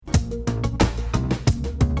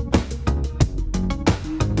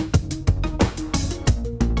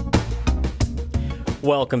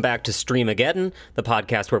Welcome back to Streamageddon, the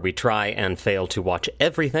podcast where we try and fail to watch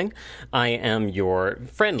everything. I am your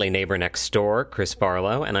friendly neighbor next door, Chris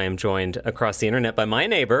Barlow, and I am joined across the internet by my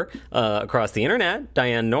neighbor across the internet,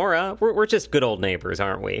 Diane Nora. We're just good old neighbors,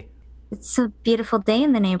 aren't we? It's a beautiful day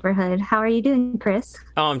in the neighborhood. How are you doing, Chris?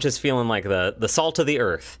 Oh, I'm just feeling like the salt of the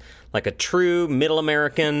earth, like a true middle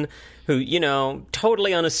American who, you know,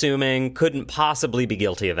 totally unassuming, couldn't possibly be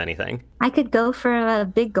guilty of anything. I could go for a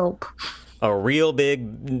big gulp. A real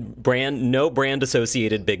big no brand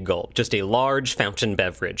associated big gulp. Just a large fountain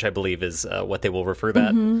beverage, I believe is what they will refer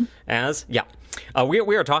that as. Yeah. We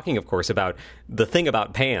are talking, of course, about the Thing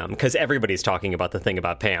About Pam, because everybody's talking about the Thing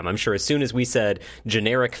About Pam. I'm sure as soon as we said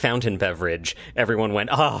generic fountain beverage, everyone went,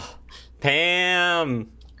 oh, Pam.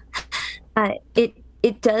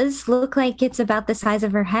 It does look like it's about the size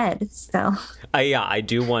of her head, so... Yeah, I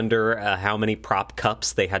do wonder how many prop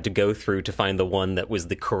cups they had to go through to find the one that was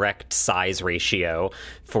the correct size ratio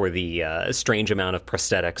for the strange amount of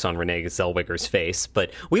prosthetics on Renee Zellweger's face.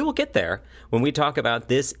 But we will get there when we talk about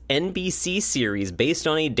this NBC series based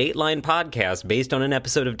on a Dateline podcast, based on an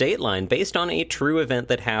episode of Dateline, based on a true event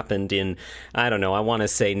that happened in, I don't know, I want to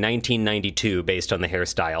say 1992 based on the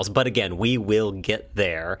hairstyles. But again, we will get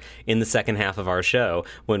there in the second half of our show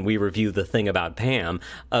when we review The Thing About Pam.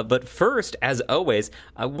 But first, as always,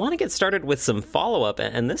 I want to get started with some follow-up,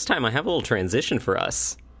 and this time I have a little transition for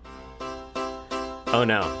us. Oh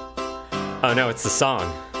no, it's the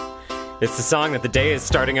song. It's the song that the day is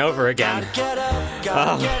starting over again.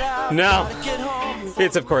 No.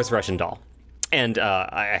 It's, of course, Russian Doll. And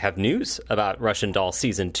I have news about Russian Doll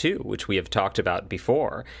Season 2, which we have talked about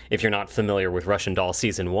before. If you're not familiar with Russian Doll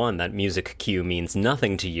Season 1, that music cue means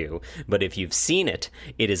nothing to you. But if you've seen it,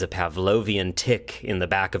 it is a Pavlovian tick in the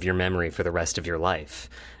back of your memory for the rest of your life.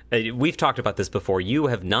 We've talked about this before. You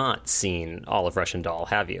have not seen all of Russian Doll,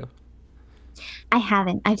 have you? I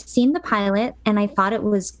haven't. I've seen the pilot, and I thought it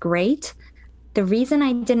was great. The reason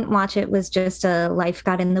I didn't watch it was just a life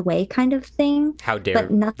got in the way kind of thing. How dare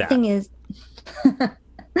But nothing that? is...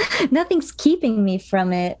 Nothing's keeping me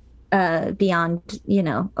from it beyond,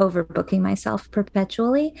 overbooking myself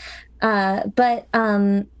perpetually. But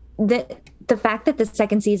the fact that the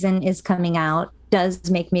second season is coming out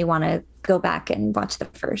does make me want to go back and watch the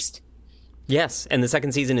first. Yes, and the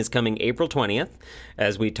second season is coming April 20th,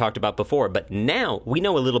 as we talked about before. But now we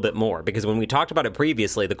know a little bit more, because when we talked about it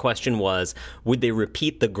previously, the question was, would they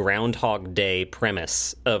repeat the Groundhog Day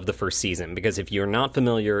premise of the first season? Because if you're not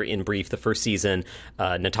familiar, in brief, the first season,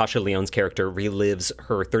 Natasha Lyonne's character relives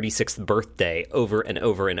her 36th birthday over and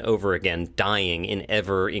over and over again, dying in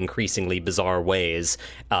ever-increasingly bizarre ways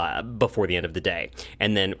before the end of the day.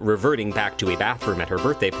 And then reverting back to a bathroom at her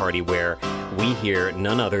birthday party where we hear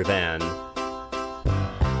none other than...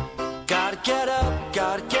 Gotta get up,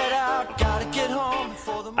 gotta get out, gotta get home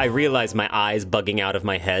before the... I realize my eyes bugging out of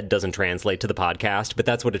my head doesn't translate to the podcast, but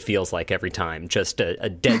that's what it feels like every time. Just a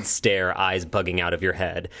dead stare, eyes bugging out of your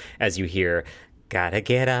head as you hear, gotta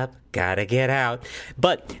get up, gotta get out.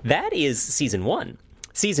 But that is season 1.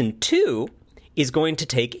 Season 2 is going to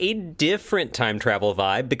take a different time travel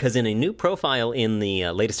vibe, because in a new profile in the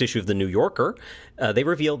latest issue of The New Yorker, they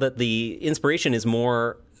reveal that the inspiration is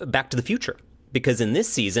more Back to the Future. Because in this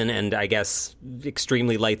season, and I guess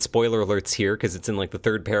extremely light spoiler alerts here, because it's in like the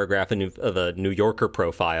third paragraph of a New Yorker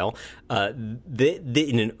profile, in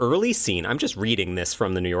an early scene, I'm just reading this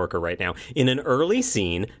from the New Yorker right now, in an early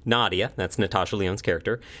scene, Nadia, that's Natasha Lyonne's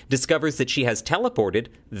character, discovers that she has teleported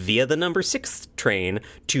via the number 6 train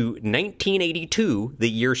to 1982, the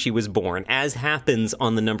year she was born, as happens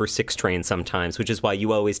on the number 6 train sometimes, which is why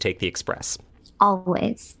you always take the express.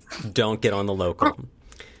 Always. Don't get on the local.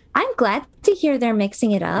 I'm glad to hear they're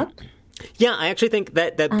mixing it up. Yeah, I actually think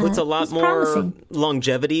that puts a lot more promising.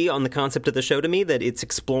 longevity on the concept of the show to me, that it's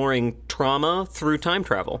exploring trauma through time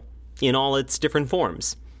travel in all its different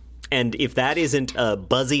forms. And if that isn't a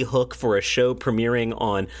buzzy hook for a show premiering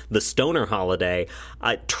on the Stoner holiday,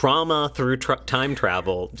 trauma through time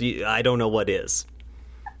travel, I don't know what is.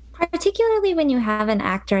 Particularly when you have an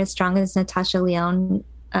actor as strong as Natasha Lyonne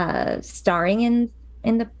starring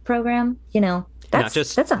in the program, That's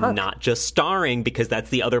a hook. Not just starring, because that's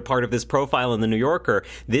the other part of this profile in The New Yorker.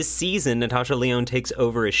 This season, Natasha Lyonne takes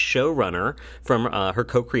over as showrunner from her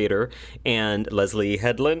co-creator and Leslie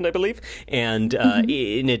Headland, I believe. And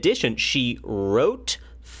in addition, she wrote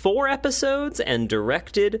 4 episodes and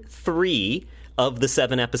directed 3 of the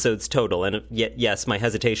 7 episodes total. And yet, yes, my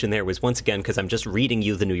hesitation there was once again because I'm just reading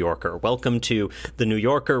you The New Yorker. Welcome to The New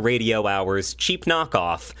Yorker Radio Hour's cheap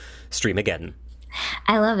knockoff, Streamageddon.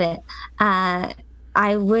 I love it.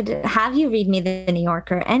 I would have you read me the New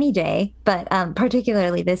Yorker any day, but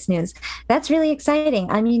particularly this news. That's really exciting.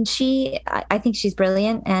 I mean, I think she's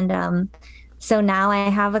brilliant. And so now I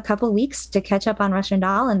have a couple weeks to catch up on Russian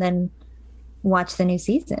Doll and then watch the new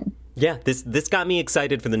season. Yeah, this got me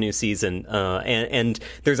excited for the new season, and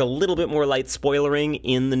there's a little bit more light spoilering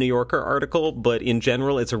in the New Yorker article, but in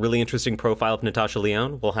general, it's a really interesting profile of Natasha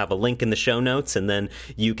Lyonne. We'll have a link in the show notes, and then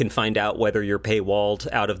you can find out whether you're paywalled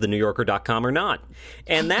out of thenewyorker.com or not.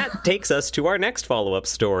 And that takes us to our next follow-up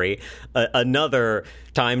story, another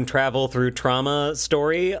time travel through trauma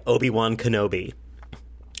story, Obi-Wan Kenobi.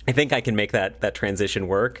 I think I can make that transition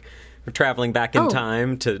work. We're traveling back in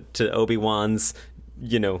time to Obi-Wan's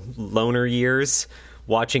loner years,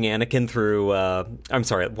 watching Anakin through,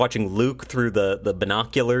 watching Luke through the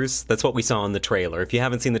binoculars. That's what we saw in the trailer. If you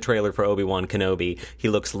haven't seen the trailer for Obi-Wan Kenobi, he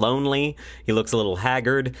looks lonely, he looks a little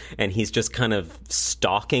haggard, and he's just kind of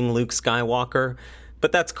stalking Luke Skywalker.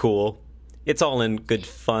 But that's cool. It's all in good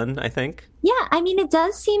fun, I think. Yeah, I mean, it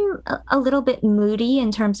does seem a little bit moody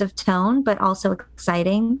in terms of tone, but also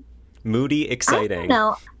exciting. Moody, exciting.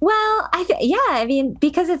 No, well, I mean,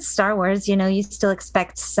 because it's Star Wars, you still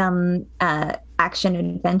expect some action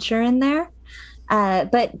adventure in there,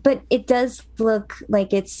 but it does look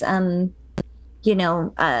like it's got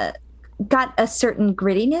a certain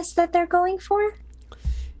grittiness that they're going for.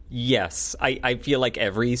 Yes, I feel like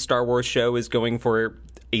every Star Wars show is going for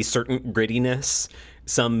a certain grittiness,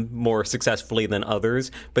 some more successfully than others,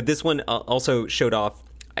 but this one also showed off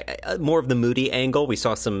more of the moody angle. We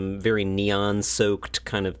saw some very neon-soaked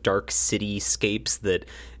kind of dark cityscapes that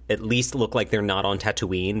at least look like they're not on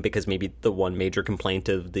Tatooine, because maybe the one major complaint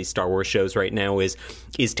of the Star Wars shows right now is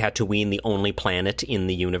Tatooine the only planet in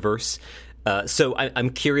the universe? So I'm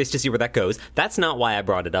curious to see where that goes. That's not why I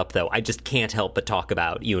brought it up, though. I just can't help but talk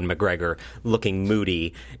about Ewan McGregor looking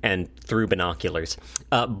moody and through binoculars.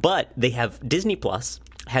 But they have Disney Plus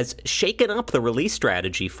has shaken up the release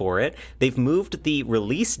strategy for it. They've moved the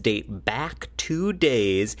release date back 2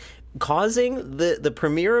 days, causing the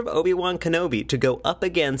premiere of Obi-Wan Kenobi to go up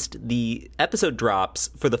against the episode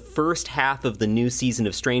drops for the first half of the new season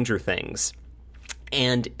of Stranger Things.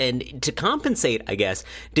 And to compensate, I guess,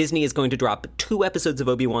 Disney is going to drop 2 episodes of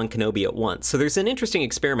Obi-Wan Kenobi at once. So there's an interesting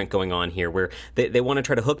experiment going on here where they want to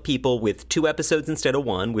try to hook people with 2 episodes instead of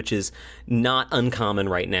 1, which is not uncommon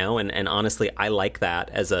right now. And honestly, I like that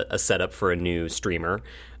as a setup for a new streamer,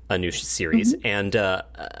 a new series.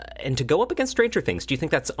 Mm-hmm. And to go up against Stranger Things, do you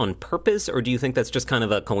think that's on purpose, or do you think that's just kind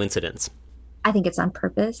of a coincidence? I think it's on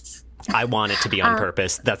purpose. I want it to be on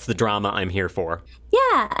purpose. That's the drama I'm here for.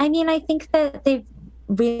 Yeah, I mean, I think that they've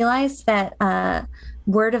realized that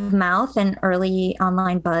word of mouth and early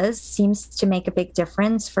online buzz seems to make a big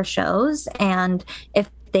difference for shows. And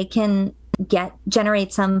if they can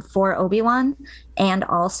generate some for Obi-Wan and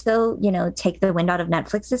also, take the wind out of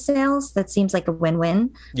Netflix's sales, that seems like a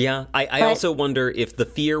win-win. Yeah, I also wonder if the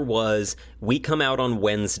fear was we come out on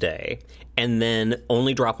Wednesday and then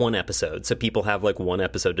only drop 1 episode, so people have like 1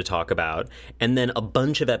 episode to talk about, and then a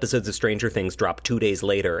bunch of episodes of Stranger Things drop 2 days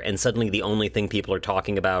later, and suddenly the only thing people are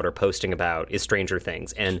talking about or posting about is Stranger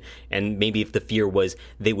Things. And maybe if the fear was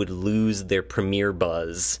they would lose their premiere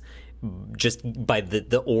buzz just by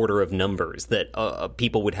the order of numbers, that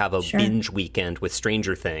people would have a binge weekend with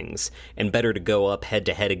Stranger Things, and better to go up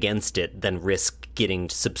head-to-head against it than risk getting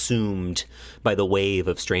subsumed by the wave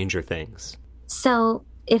of Stranger Things. So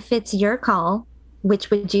if it's your call, which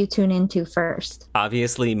would you tune into first?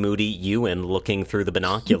 Obviously, moody Ewan looking through the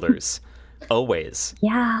binoculars. Always.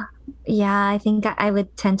 Yeah, I think I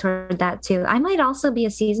would tend toward that too. I might also be a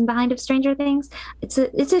season behind of Stranger Things. It's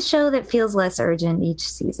a show that feels less urgent each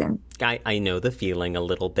season. I know the feeling a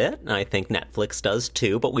little bit. I think Netflix does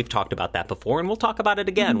too, but we've talked about that before, and we'll talk about it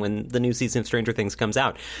again when the new season of Stranger Things comes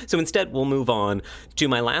out. So instead, we'll move on to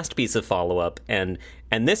my last piece of follow-up, and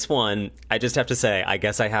this one, I just have to say, I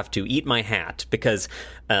guess I have to eat my hat, because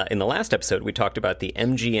in the last episode, we talked about the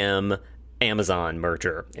MGM Amazon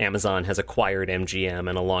merger. Amazon has acquired MGM,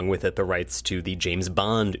 and along with it the rights to the James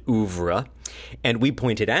Bond oeuvre. And we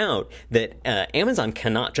pointed out that Amazon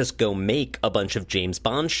cannot just go make a bunch of James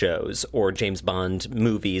Bond shows or James Bond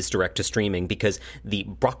movies direct to streaming, because the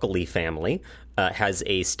Broccoli family has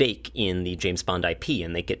a stake in the James Bond IP,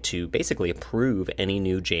 and they get to basically approve any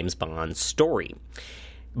new James Bond story.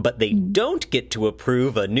 But they don't get to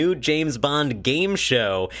approve a new James Bond game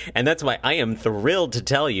show. And that's why I am thrilled to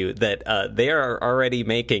tell you that they are already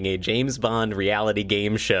making a James Bond reality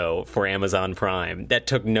game show for Amazon Prime. That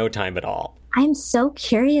took no time at all. I'm so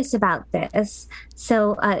curious about this.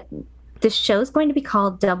 So the show's going to be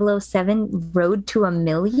called 007 Road to a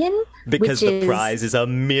Million? Because the prize is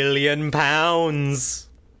 £1,000,000.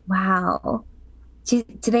 Wow. Do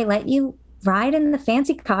they let you ride in the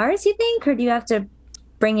fancy cars, you think? Or do you have to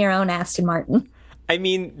bring your own Aston Martin? I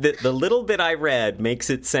mean, the little bit I read makes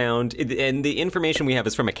it sound, and the information we have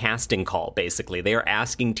is from a casting call, basically. They are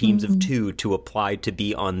asking teams of 2 to apply to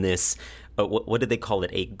be on this, what did they call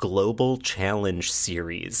it? A global challenge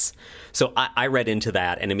series. So I read into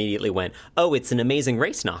that and immediately went, oh, it's an Amazing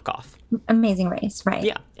Race knockoff. Amazing Race, right.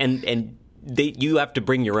 Yeah, and you have to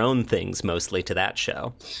bring your own things mostly to that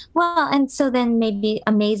show. Well, and so then maybe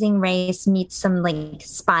Amazing Race meets some like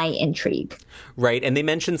spy intrigue. Right, and they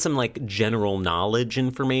mentioned some like general knowledge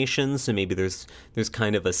information, so maybe there's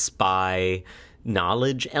kind of a spy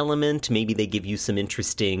knowledge element. Maybe they give you some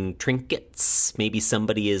interesting trinkets. Maybe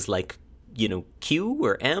somebody is like, Q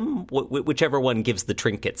or M, whichever one gives the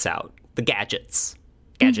trinkets out. The gadgets.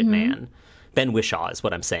 Gadget Man. Ben Whishaw is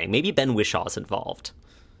what I'm saying. Maybe Ben Wishaw's involved.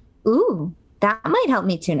 Ooh, that might help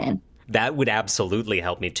me tune in. That would absolutely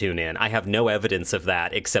help me tune in. I have no evidence of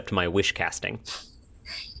that except my wish casting.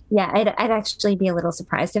 Yeah, I'd actually be a little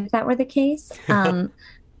surprised if that were the case. But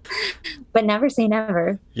never say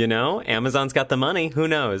never. Amazon's got the money. Who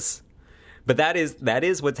knows? But that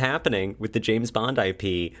is what's happening with the James Bond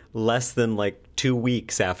IP less than 2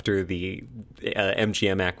 weeks after the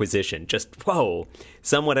MGM acquisition. Just, whoa,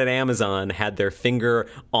 someone at Amazon had their finger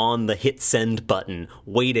on the hit send button,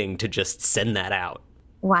 waiting to just send that out.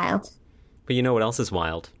 Wild. But you know what else is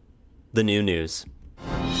wild? The new news.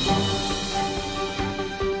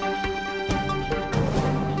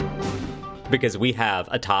 Because we have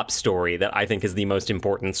a top story that I think is the most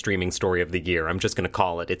important streaming story of the year. I'm just going to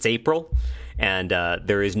call it. It's April, and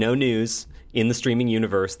there is no news in the streaming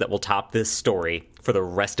universe that will top this story for the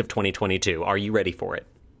rest of 2022. Are you ready for it?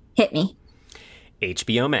 Hit me.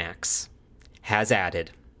 HBO Max has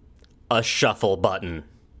added a shuffle button.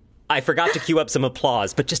 I forgot to cue up some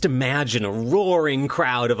applause, but just imagine a roaring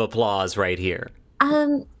crowd of applause right here.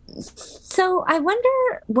 So I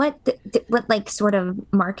wonder what sort of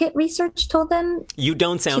market research told them. You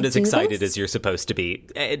don't sound as excited as you're supposed to be.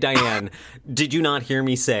 Diane, did you not hear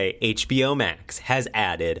me say HBO Max has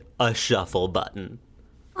added a shuffle button?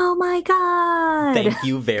 Oh my God. Thank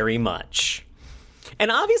you very much.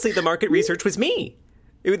 And obviously the market research was me.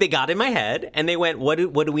 They got in my head and they went, what do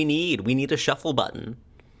we need? We need a shuffle button.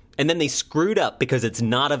 And then they screwed up because it's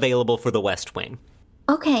not available for the West Wing.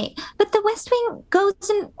 Okay, but the West Wing goes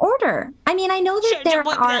in order. I mean, I know that there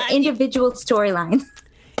are individual storylines.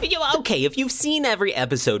 Okay, if you've seen every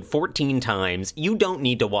episode 14 times, you don't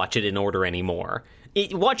need to watch it in order anymore.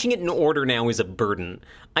 Watching it in order now is a burden.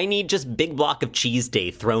 I need just Big Block of Cheese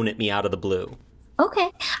Day thrown at me out of the blue.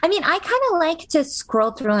 Okay. I mean, I kind of like to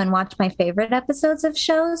scroll through and watch my favorite episodes of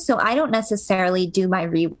shows, so I don't necessarily do my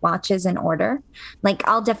rewatches in order.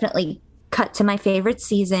 I'll definitely cut to my favorite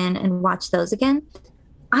season and watch those again.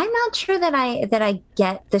 I'm not sure that I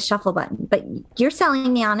get the shuffle button, but you're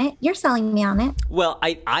selling me on it. Well,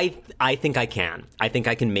 I think I can. I think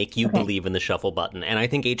I can make you believe in the shuffle button. And I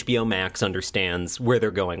think HBO Max understands where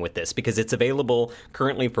they're going with this because it's available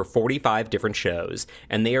currently for 45 different shows.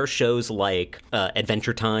 And they are shows like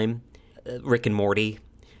Adventure Time, Rick and Morty,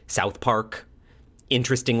 South Park,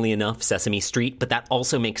 interestingly enough, Sesame Street, but that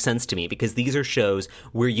also makes sense to me because these are shows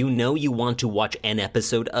where you want to watch an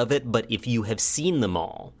episode of it, but if you have seen them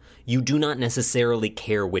all, you do not necessarily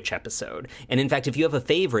care which episode. And in fact, if you have a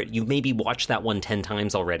favorite, you've maybe watched that one 10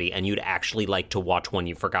 times already, and you'd actually like to watch one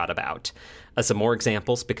you forgot about. Some more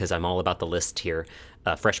examples, because I'm all about the list here.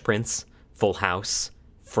 Fresh Prince, Full House,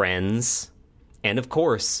 Friends, and of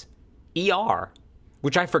course, ER.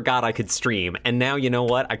 Which I forgot I could stream, and now you know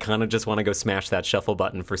what? I kind of just want to go smash that shuffle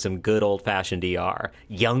button for some good old-fashioned ER.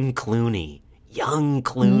 Young Clooney.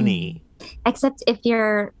 Except if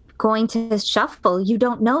you're going to shuffle, you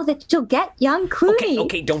don't know that you'll get young Clooney.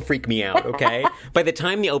 Okay, don't freak me out, okay? By the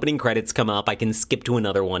time the opening credits come up, I can skip to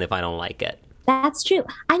another one if I don't like it. That's true.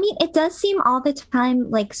 I mean, it does seem all the time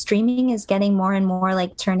like streaming is getting more and more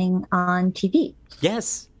like turning on TV.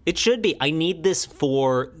 Yes, it should be. I need this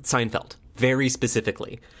for Seinfeld. Very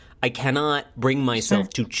specifically. I cannot bring myself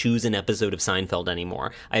to choose an episode of Seinfeld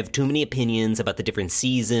anymore. I have too many opinions about the different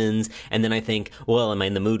seasons, and then I think, well, am I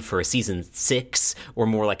in the mood for a season 6 or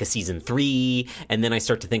more like a season 3? And then I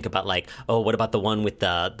start to think about what about the one with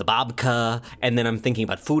the babka? And then I'm thinking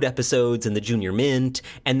about food episodes and the Junior Mint,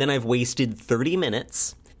 and then I've wasted 30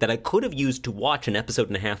 minutes that I could have used to watch an episode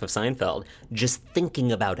and a half of Seinfeld just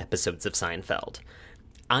thinking about episodes of Seinfeld.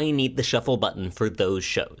 I need the shuffle button for those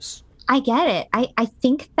shows. I get it. I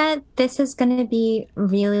think that this is going to be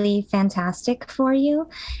really fantastic for you.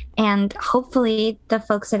 And hopefully the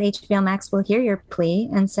folks at HBO Max will hear your plea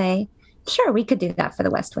and say, sure, we could do that for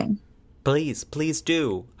the West Wing. Please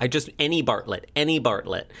do. Any Bartlett.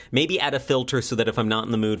 Maybe add a filter so that if I'm not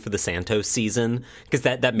in the mood for the Santos season, because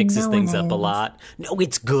that mixes things up a lot. No,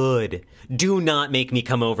 it's good. Do not make me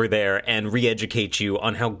come over there and re-educate you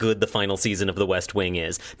on how good the final season of The West Wing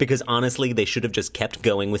is, because honestly, they should have just kept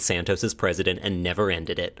going with Santos as president and never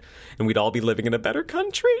ended it. And we'd all be living in a better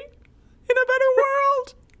country, in a better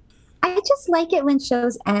world. I just like it when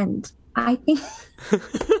shows end. I think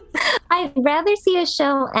I'd rather see a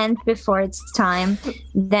show end before its time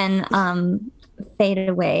than fade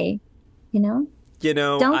away, you know?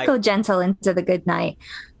 Don't go gentle into the good night.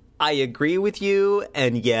 I agree with you,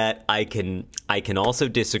 and yet I can also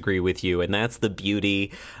disagree with you, and that's the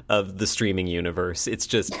beauty of the streaming universe. It's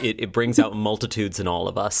just it brings out multitudes in all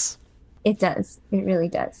of us. It does. It really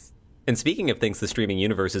does. And speaking of things the streaming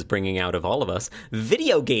universe is bringing out of all of us,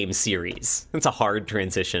 video game series. It's a hard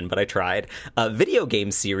transition, but I tried. Video game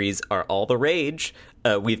series are all the rage.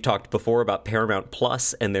 We've talked before about Paramount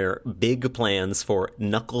Plus and their big plans for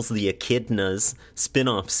Knuckles the Echidna's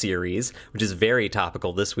spin-off series, which is very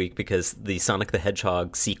topical this week because the Sonic the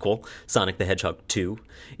Hedgehog sequel, Sonic the Hedgehog 2,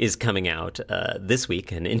 is coming out this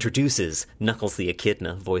week and introduces Knuckles the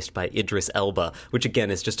Echidna, voiced by Idris Elba, which again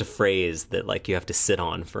is just a phrase that you have to sit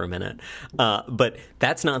on for a minute. But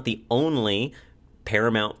that's not the only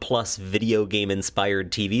Paramount Plus video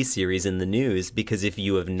game-inspired TV series in the news, because if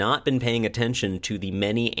you have not been paying attention to the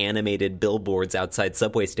many animated billboards outside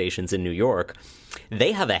subway stations in New York,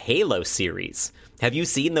 they have a Halo series. Have you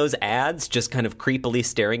seen those ads just kind of creepily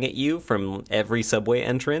staring at you from every subway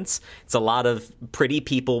entrance? It's a lot of pretty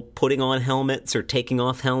people putting on helmets or taking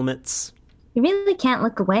off helmets. You really can't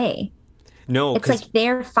look away. No, it's like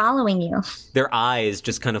they're following you. Their eyes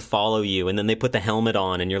just kind of follow you, and then they put the helmet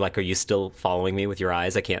on, and you're like, are you still following me with your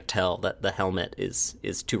eyes? I can't tell that the helmet is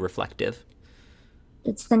too reflective.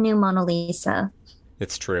 It's the new Mona Lisa.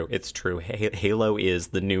 It's true. Halo is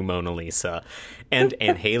the new Mona Lisa. And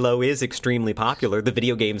Halo is extremely popular. The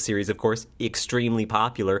video game series, of course, extremely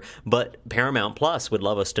popular. But Paramount Plus would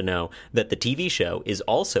love us to know that the TV show is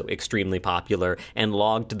also extremely popular and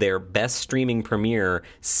logged their best streaming premiere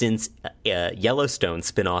since Yellowstone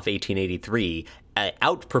spinoff 1883,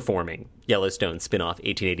 outperforming Yellowstone spinoff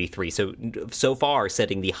 1883. So far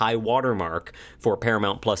setting the high watermark for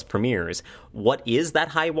Paramount Plus premieres. What is that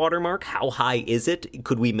high watermark? How high is it?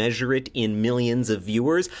 Could we measure it in millions of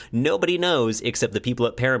viewers? Nobody knows except the people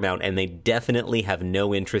at Paramount, and they definitely have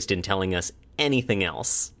no interest in telling us anything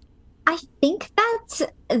else. I think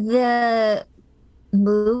that the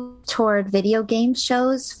move toward video game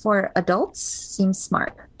shows for adults seems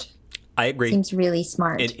smart. I agree. Seems really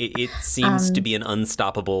smart. It seems to be an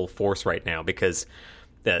unstoppable force right now because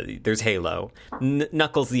there's Halo.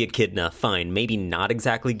 Knuckles the Echidna, fine. Maybe not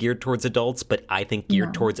exactly geared towards adults, but I think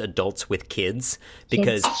geared towards adults with kids.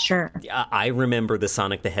 Because sure. I remember the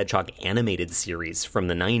Sonic the Hedgehog animated series from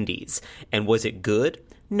the 90s. And was it good?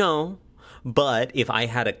 No. But if I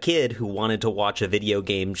had a kid who wanted to watch a video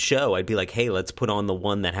game show, I'd be like, hey, let's put on the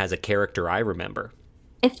one that has a character I remember.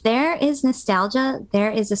 If there is nostalgia,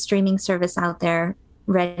 there is a streaming service out there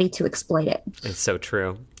ready to exploit it. It's so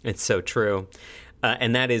true.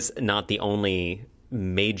 And that is not the only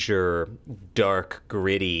major, dark,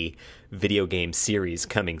 gritty video game series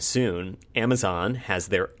coming soon. Amazon has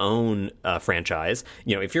their own franchise.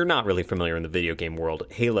 You know, if you're not really familiar in the video game world,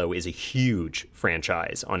 Halo is a huge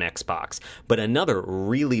franchise on Xbox. But another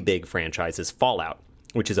really big franchise is Fallout,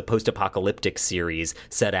 which is a post-apocalyptic series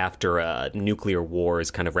set after nuclear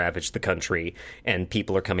wars kind of ravaged the country, and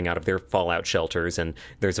people are coming out of their Fallout shelters, and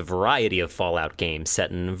there's a variety of Fallout games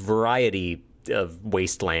set in a variety of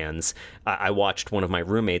wastelands. I watched one of my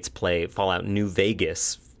roommates play Fallout New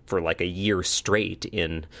Vegas for like a year straight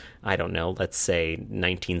in, I don't know, let's say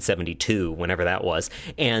 1972, whenever that was.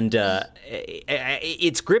 And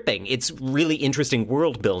it's gripping. It's really interesting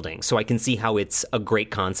world building. So I can see how it's a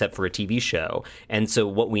great concept for a TV show. And so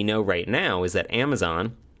what we know right now is that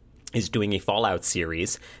Amazon is doing a Fallout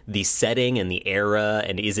series. The setting and the era,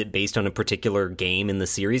 and is it based on a particular game in the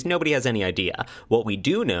series? Nobody has any idea. What we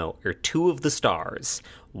do know are two of the stars.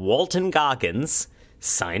 Walton Goggins,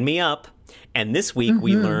 sign me up. And this week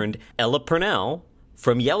we learned Ella Purnell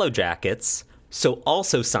from Yellow Jackets, so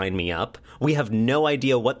also sign me up. We have no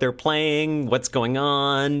idea what they're playing, what's going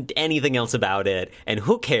on, anything else about it, and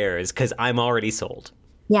who cares, because I'm already sold.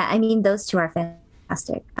 Yeah, I mean, those two are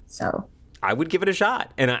fantastic, so I would give it a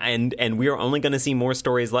shot. And we are only going to see more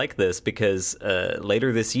stories like this because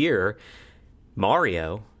later this year,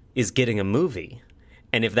 Mario is getting a movie.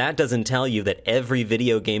 And if that doesn't tell you that every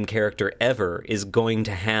video game character ever is going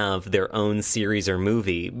to have their own series or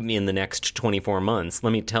movie in the next 24 months,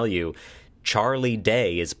 let me tell you, Charlie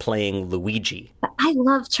Day is playing Luigi. I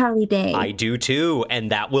love Charlie Day. I do too,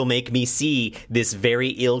 and that will make me see this very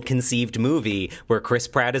ill-conceived movie where Chris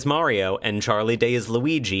Pratt is Mario and Charlie Day is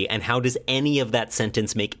Luigi, and how does any of that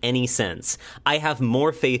sentence make any sense? I have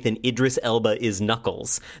more faith in Idris Elba is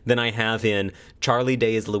Knuckles than I have in Charlie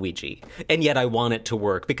Day is Luigi. And yet I want it to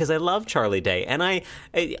work because I love Charlie Day, and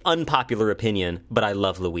unpopular opinion, but I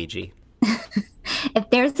love Luigi. If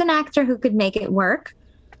there's an actor who could make it work,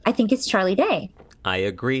 I think it's Charlie Day. I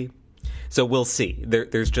agree. So we'll see.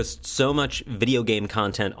 There's just so much video game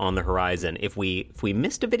content on the horizon. If we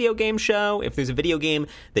missed a video game show, if there's a video game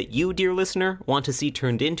that you, dear listener, want to see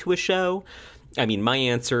turned into a show, I mean, my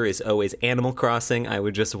answer is always Animal Crossing. I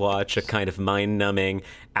would just watch a kind of mind-numbing,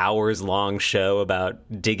 hours-long show about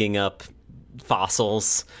digging up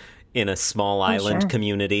fossils in a small island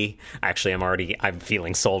community. Actually, I'm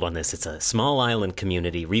feeling sold on this. It's a small island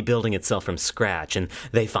community rebuilding itself from scratch, and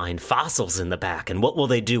they find fossils in the back, and what will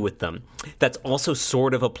they do with them? That's also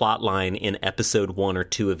sort of a plot line in episode 1 or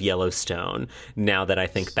 2 of Yellowstone, now that I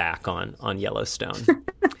think back on Yellowstone.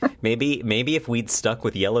 Maybe if we'd stuck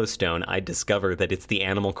with Yellowstone, I'd discover that it's the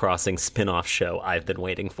Animal Crossing spin-off show I've been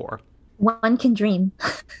waiting for. One can dream.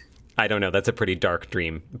 I don't know. That's a pretty dark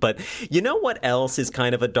dream. But you know what else is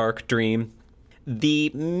kind of a dark dream? The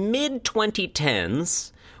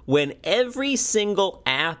mid-2010s, when every single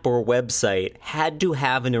app or website had to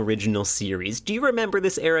have an original series. Do you remember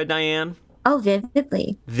this era, Diane? Oh,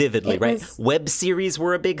 vividly. Vividly, right? Web series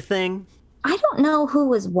were a big thing. I don't know who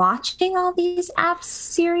was watching all these apps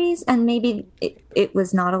series, and maybe it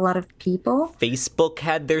was not a lot of people. Facebook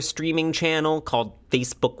had their streaming channel called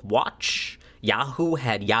Facebook Watch. Yahoo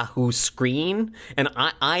had Yahoo Screen, and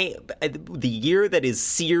the year that is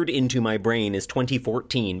seared into my brain is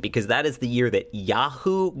 2014, because that is the year that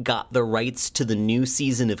Yahoo got the rights to the new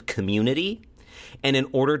season of Community, and in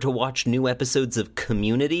order to watch new episodes of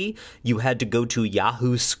Community, you had to go to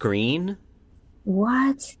Yahoo Screen.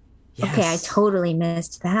 What? Yes. Okay, I totally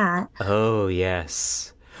missed that. Oh,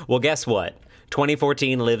 yes. Well, guess what?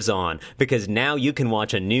 2014 lives on, because now you can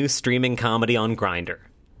watch a new streaming comedy on Grindr.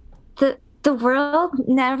 The world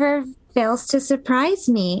never fails to surprise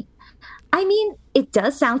me. I mean, it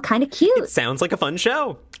does sound kind of cute. It sounds like a fun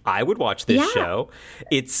show. I would watch this show.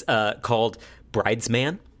 It's called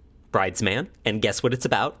Bridesman, and guess what it's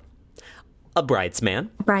about? A bridesman.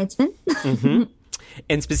 Bridesman? Mm-hmm.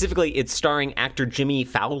 And specifically, it's starring actor Jimmy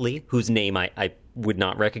Fowley, whose name I would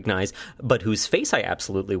not recognize, but whose face I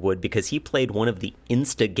absolutely would, because he played one of the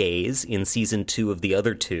insta-gays in season 2 of The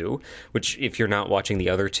Other Two, which, if you're not watching The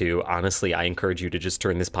Other Two, honestly, I encourage you to just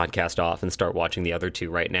turn this podcast off and start watching The Other Two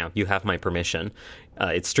right now. You have my permission.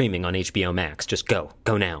 It's streaming on HBO Max. Just go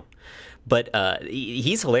now. But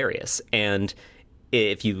he's hilarious, and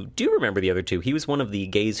if you do remember The Other Two, he was one of the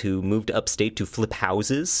gays who moved upstate to flip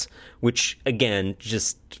houses, which, again,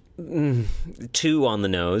 just too on the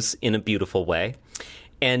nose in a beautiful way.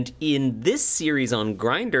 And in this series on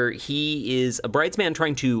Grindr, he is a bridesman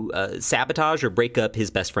trying to sabotage or break up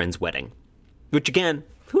his best friend's wedding. Which, again,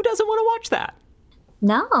 who doesn't want to watch that?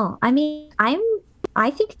 No, I mean,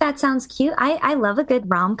 I think that sounds cute. I love a good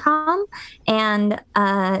rom-com, and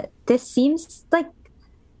this seems like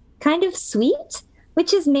kind of sweet,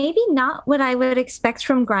 which is maybe not what I would expect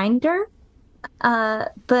from Grindr.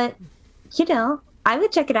 But, you know, I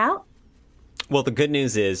would check it out. Well, the good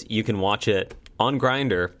news is you can watch it on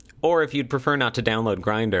Grindr, or if you'd prefer not to download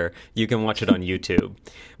Grindr, you can watch it on YouTube.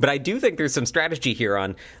 But I do think there's some strategy here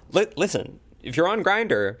on, listen, if you're on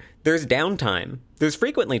Grindr, there's downtime. There's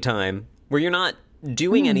frequently time where you're not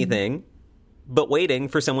doing anything but waiting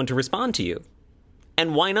for someone to respond to you.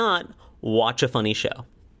 And why not watch a funny show?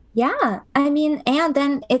 Yeah, I mean, and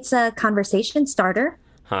then it's a conversation starter.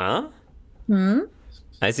 Huh?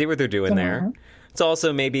 I see what they're doing there. It's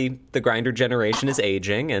also maybe the Grindr generation is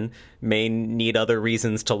aging and may need other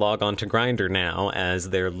reasons to log on to Grindr now as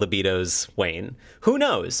their libidos wane. Who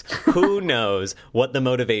knows? Who knows what the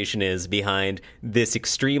motivation is behind this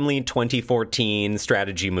extremely 2014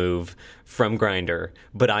 strategy move from Grindr,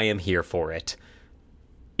 but I am here for it.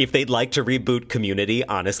 If they'd like to reboot Community,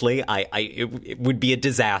 honestly, it would be a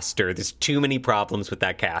disaster. There's too many problems with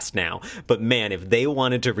that cast now. But man, if they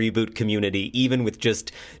wanted to reboot Community, even with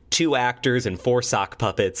just 2 actors and 4 sock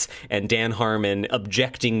puppets, and Dan Harmon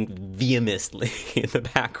objecting vehemently in the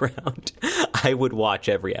background, I would watch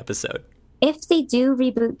every episode. If they do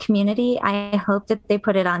reboot Community, I hope that they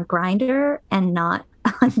put it on Grindr and not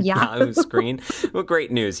on Yahoo. Yahoo Screen. Well,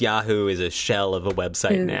 great news. Yahoo is a shell of a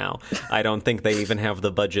website now. I don't think they even have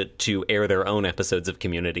the budget to air their own episodes of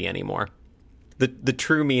Community anymore. The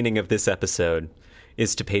true meaning of this episode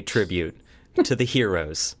is to pay tribute to the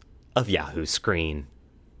heroes of Yahoo Screen.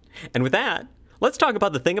 And with that, let's talk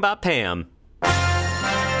about the Thing About Pam.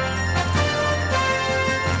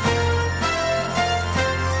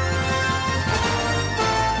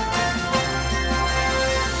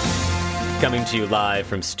 Coming to you live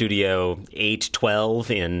from Studio 812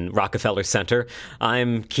 in Rockefeller Center,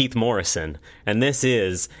 I'm Keith Morrison, and this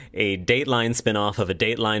is a Dateline spinoff of a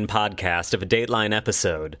Dateline podcast, of a Dateline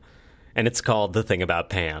episode, and it's called The Thing About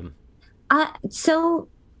Pam. So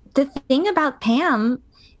the thing about Pam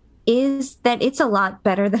is that it's a lot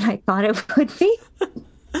better than I thought it would be.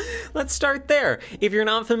 Let's start there. If you're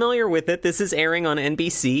not familiar with it, this is airing on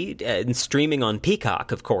NBC and streaming on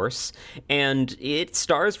Peacock, of course. And it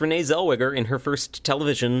stars Renee Zellweger in her first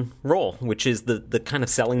television role, which is the kind of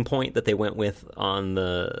selling point that they went with on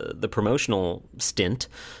the promotional stint.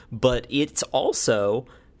 But it's also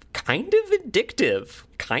kind of addictive,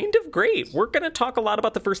 kind of great. We're going to talk a lot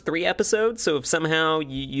about the first 3 episodes, so if somehow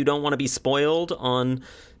you don't want to be spoiled on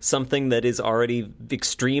something that is already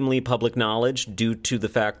extremely public knowledge due to the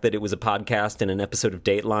fact that it was a podcast and an episode of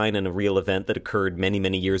Dateline and a real event that occurred many,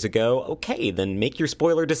 many years ago, okay, then make your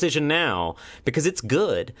spoiler decision now, because it's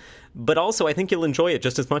good. But also, I think you'll enjoy it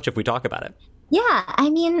just as much if we talk about it. Yeah, I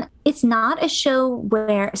mean, it's not a show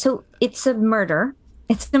where... So it's a murder.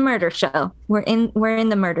 It's the murder show. We're in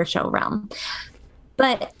the murder show realm.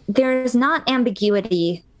 But there's not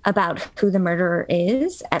ambiguity about who the murderer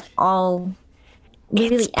is at all,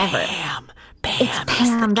 really, it's ever. Pam. It's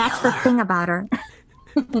Pam. That's the thing about her.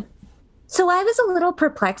 So I was a little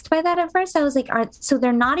perplexed by that at first. I was like, so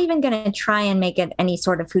they're not even going to try and make it any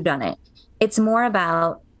sort of whodunit. It's more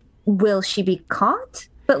about, will she be caught?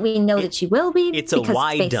 But we know that she will be because it's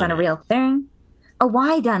based on a real thing. A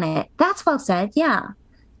why done it. That's well said. Yeah.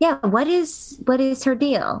 Yeah, what is her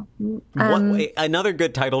deal? Another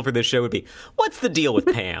good title for this show would be, What's the Deal with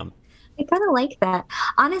Pam? I kind of like that.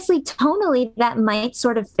 Honestly, tonally, that might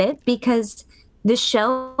sort of fit because the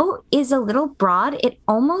show is a little broad. It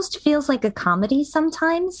almost feels like a comedy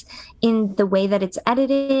sometimes in the way that it's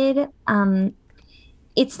edited.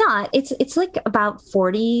 It's not. It's like about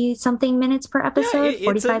 40-something minutes per episode,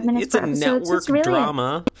 45 minutes per episode. It's a network really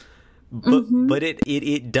drama. But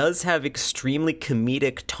it does have extremely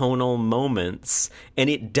comedic tonal moments, and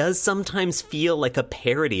it does sometimes feel like a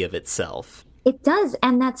parody of itself. It does,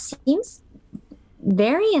 and that seems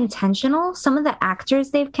very intentional. Some of the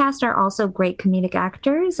actors they've cast are also great comedic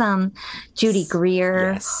actors. Judy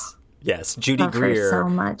Greer. Yes, Judy Love Greer. Her so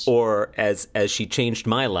much. Or, as she changed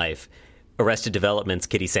my life, Arrested Development's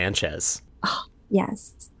Kitty Sanchez. Oh,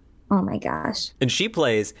 yes. Oh, my gosh. And she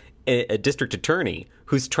plays a district attorney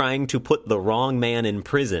who's trying to put the wrong man in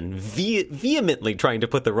prison, vehemently trying to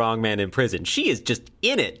put the wrong man in prison. She is just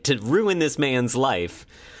in it to ruin this man's life.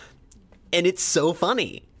 And it's so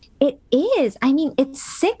funny. It is. I mean, it's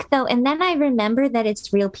sick, though. And then I remember that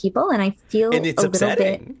it's real people, and I feel and it's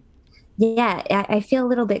upsetting. I feel a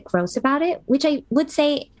little bit gross about it, which I would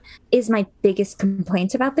say is my biggest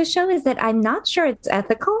complaint about this show, is that I'm not sure it's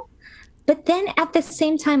ethical. But then at the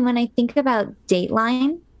same time, when I think about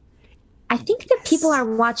Dateline, I think that people are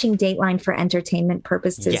watching Dateline for entertainment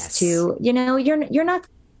purposes too. You know, you're not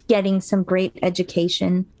getting some great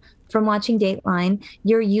education from watching Dateline.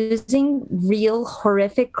 You're using real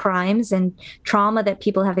horrific crimes and trauma that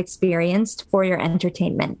people have experienced for your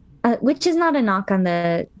entertainment, which is not a knock on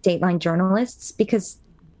the Dateline journalists, because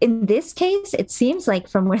in this case, it seems like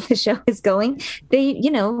from where the show is going, they,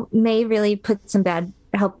 may really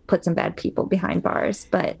help put some bad people behind bars.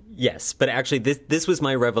 But yes, but actually this was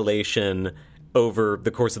my revelation over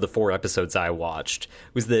the course of the 4 episodes I watched,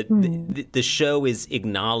 was that the show is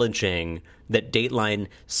acknowledging that Dateline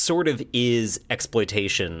sort of is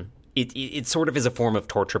exploitation. It sort of is a form of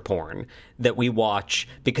torture porn that we watch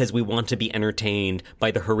because we want to be entertained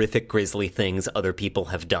by the horrific, grisly things other people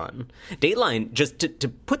have done. Dateline, just to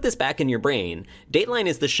put this back in your brain, Dateline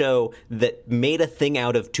is the show that made a thing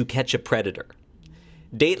out of To Catch a Predator.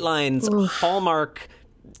 Dateline's hallmark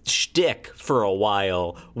shtick for a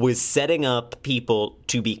while was setting up people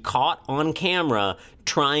to be caught on camera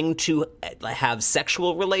trying to have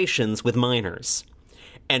sexual relations with minors.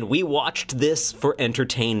 And we watched this for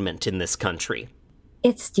entertainment in this country.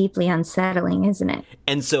 It's deeply unsettling, isn't it?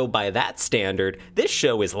 And so by that standard, this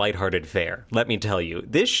show is lighthearted fare. Let me tell you,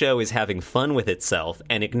 this show is having fun with itself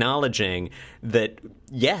and acknowledging that,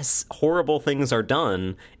 yes, horrible things are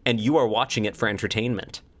done, and you are watching it for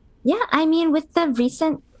entertainment. Yeah, I mean, with the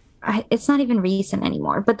recent it's not even recent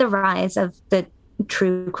anymore, but the rise of the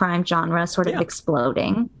true crime genre sort of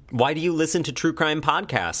exploding. Why do you listen to true crime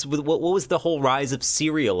podcasts? What was the whole rise of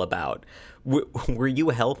Serial about? Were you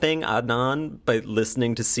helping Adnan by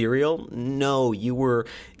listening to Serial? No, you were,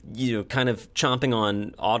 kind of chomping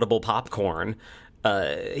on Audible popcorn,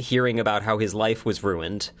 hearing about how his life was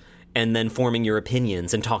ruined, and then forming your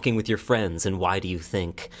opinions and talking with your friends. And why do you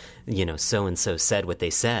think, so-and-so said what they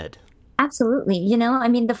said? Absolutely. I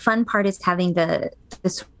mean, the fun part is having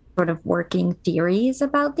this sort of working theories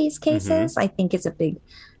about these cases, I think is a big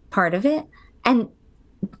part of it. And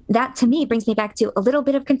that to me brings me back to a little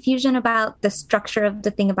bit of confusion about the structure of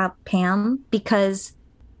the Thing About Pam, because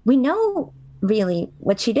we know really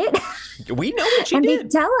what she did. We know what she and did.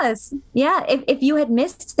 And they tell us. Yeah. If you had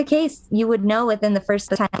missed the case, you would know within the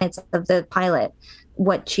first 10 minutes of the pilot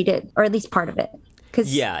what she did, or at least part of it.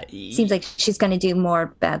 Because it seems like she's going to do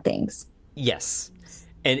more bad things. Yes.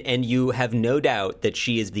 And you have no doubt that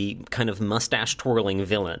she is the kind of mustache-twirling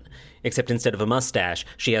villain, except instead of a mustache,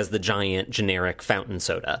 she has the giant generic fountain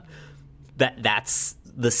soda. That's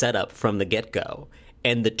the setup from the get-go.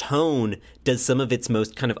 And the tone does some of its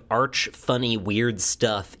most kind of arch, funny, weird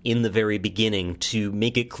stuff in the very beginning to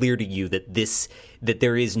make it clear to you that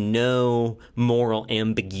there is no moral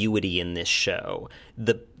ambiguity in this show.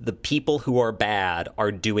 The people who are bad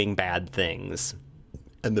are doing bad things,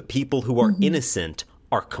 and the people who are innocent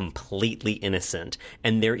are completely innocent,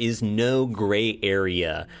 and there is no gray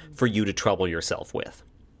area for you to trouble yourself with.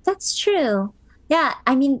 That's true. Yeah,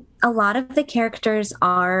 I mean, a lot of the characters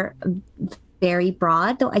are very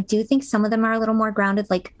broad, though I do think some of them are a little more grounded,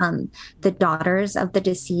 like the daughters of the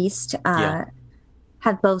deceased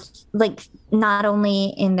have both, like, not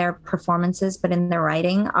only in their performances, but in their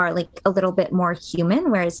writing are, like, a little bit more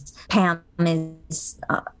human, whereas Pam is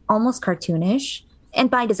almost cartoonish. And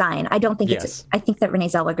by design, I don't think I think that Renee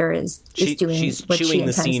Zellweger is doing she's what chewing she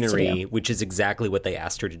the scenery, to do. Which is exactly what they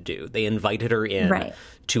asked her to do. They invited her in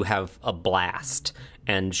to have a blast,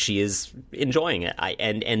 and she is enjoying it.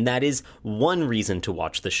 And that is one reason to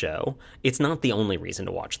watch the show. It's not the only reason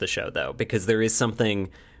to watch the show, though, because there is something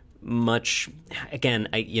much, again,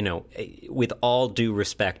 with all due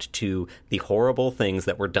respect to the horrible things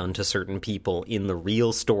that were done to certain people in the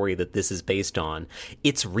real story that this is based on,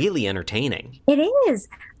 it's really entertaining. It is.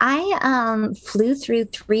 I flew through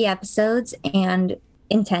 3 episodes and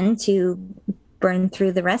intend to burn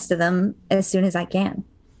through the rest of them as soon as I can.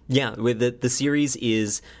 Yeah, the series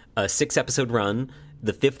is a 6-episode run.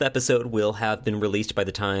 The 5th episode will have been released by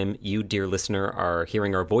the time you, dear listener, are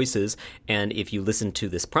hearing our voices. And if you listen to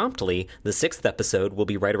this promptly, the 6th episode will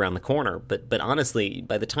be right around the corner. But honestly,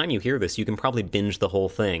 by the time you hear this, you can probably binge the whole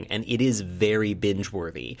thing. And it is very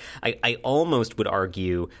binge-worthy. I almost would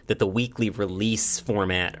argue that the weekly release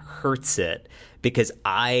format hurts it, because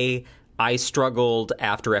I struggled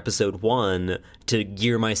after episode 1 to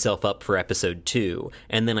gear myself up for episode 2,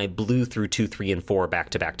 and then I blew through 2, 3, and 4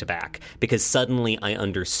 back to back to back, because suddenly I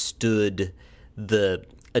understood the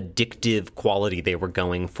addictive quality they were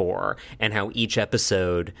going for, and how each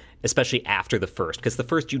episode, especially after the first, because the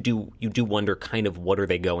first you do wonder kind of what are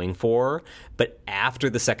they going for, but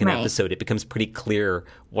after the second episode it becomes pretty clear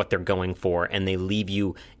what they're going for, and they leave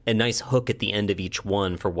you a nice hook at the end of each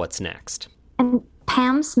one for what's next. And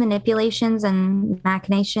Pam's manipulations and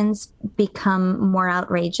machinations become more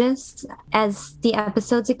outrageous as the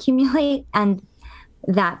episodes accumulate, and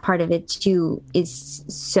that part of it too is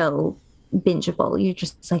so bingeable. You're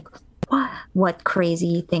just like, what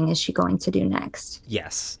crazy thing is she going to do next?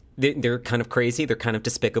 Yes. They're kind of crazy, they're kind of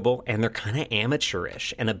despicable, and they're kind of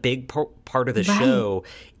amateurish. And a big part of the show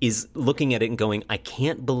is looking at it and going, I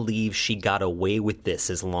can't believe she got away with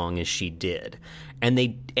this as long as she did. And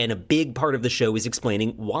a big part of the show is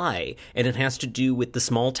explaining why. And it has to do with the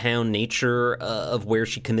small town nature of where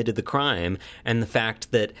she committed the crime, and the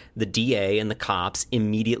fact that the DA and the cops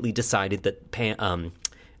immediately decided that Pam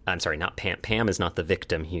is not the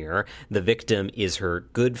victim here. The victim is her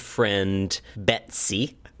good friend,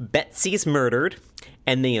 Betsy. Betsy's murdered,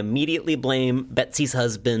 and they immediately blame Betsy's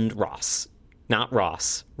husband, Ross. Not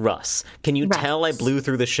Ross, Russ. Can you tell I blew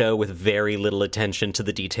through the show with very little attention to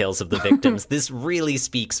the details of the victims? This really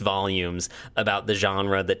speaks volumes about the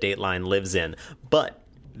genre that Dateline lives in. But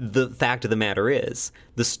the fact of the matter is,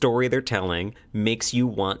 the story they're telling makes you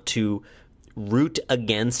want to root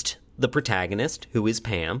against the protagonist, who is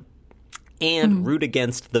Pam, and root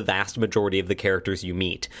against the vast majority of the characters you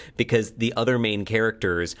meet, because the other main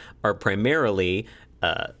characters are primarily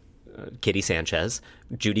Kitty Sanchez,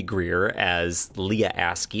 Judy Greer as Leah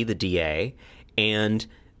Askey, the DA, and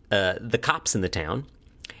the cops in the town.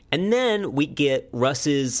 And then we get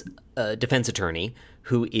Russ's defense attorney,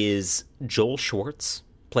 who is Joel Schwartz,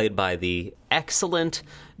 played by the excellent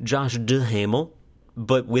Josh Duhamel,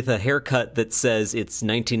 but with a haircut that says it's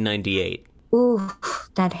 1998. Ooh,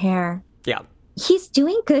 that hair. Yeah. He's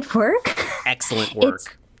doing good work. Excellent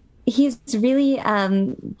work. He's really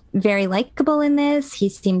very likable in this. He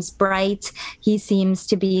seems bright. He seems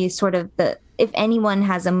to be sort of if anyone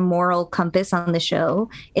has a moral compass on the show,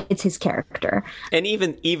 it's his character. And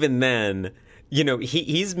even then, you know,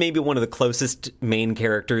 he's maybe one of the closest main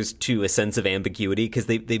characters to a sense of ambiguity, because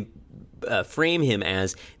they frame him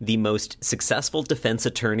as the most successful defense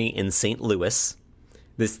attorney in St. Louis.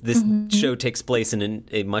 This show takes place in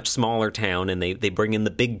a much smaller town, and they bring in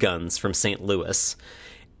the big guns from St. Louis.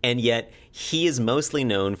 And yet he is mostly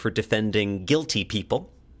known for defending guilty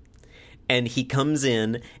people. And he comes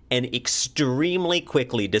in and extremely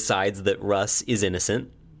quickly decides that Russ is innocent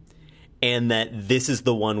and that this is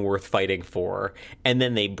the one worth fighting for. And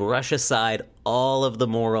then they brush aside all of the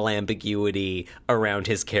moral ambiguity around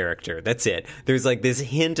his character. That's it. There's like this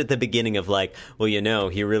hint at the beginning of like, well, you know,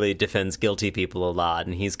 he really defends guilty people a lot,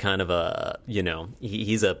 and he's kind of a, you know,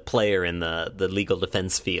 he's a player in the legal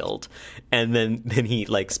defense field. And then he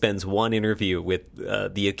like spends one interview with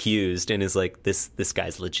the accused and is like, this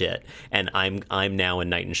guy's legit, and I'm now a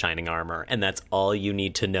knight in shining armor, and that's all you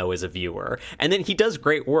need to know as a viewer. And then he does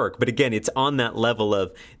great work, but again, it's on that level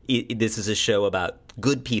of this is a show about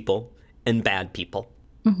good people and bad people.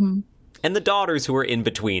 Mm-hmm. And the daughters who are in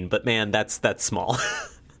between, but man, that's small.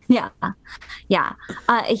 Yeah.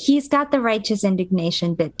 He's got the righteous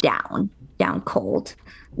indignation bit down cold.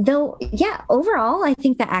 Though, yeah, overall, I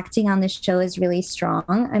think the acting on this show is really strong.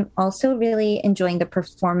 I'm also really enjoying the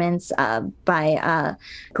performance by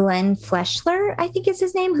Glenn Fleshler, I think is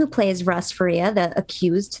his name, who plays Russ Faria, the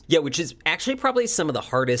accused. Yeah, which is actually probably some of the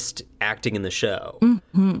hardest acting in the show.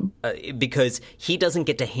 Because he doesn't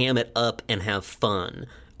get to ham it up and have fun.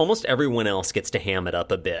 Almost everyone else gets to ham it up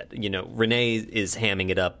a bit. You know, Renee is hamming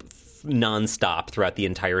it up nonstop throughout the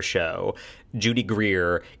entire show. Judy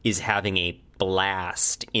Greer is having a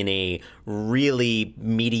blast in a really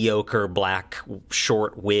mediocre black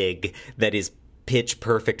short wig that is pitch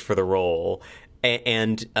perfect for the role.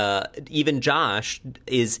 And even Josh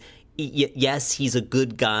is, yes, he's a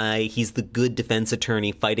good guy. He's the good defense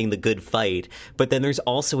attorney fighting the good fight. But then there's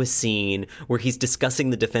also a scene where he's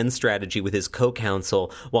discussing the defense strategy with his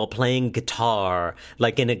co-counsel while playing guitar,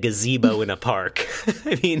 like in a gazebo in a park.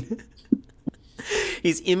 I mean,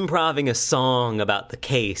 he's improvising a song about the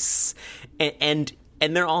case, and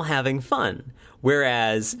they're all having fun.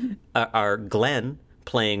 Whereas our Glenn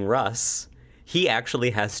playing Russ, he actually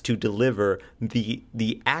has to deliver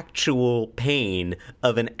the actual pain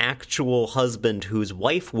of an actual husband whose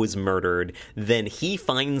wife was murdered. Then he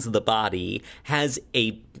finds the body, has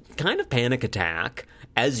a kind of panic attack,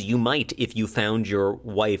 as you might if you found your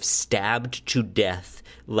wife stabbed to death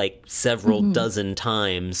like several dozen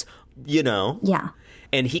times, you know? Yeah.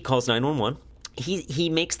 And he calls 911. He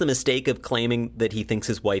makes the mistake of claiming that he thinks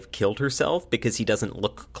his wife killed herself because he doesn't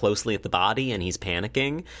look closely at the body and he's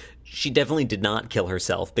panicking. She definitely did not kill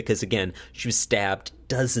herself because, again, she was stabbed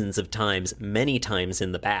dozens of times, many times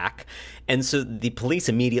in the back. And so the police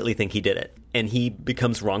immediately think he did it. And he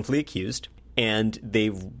becomes wrongfully accused. And they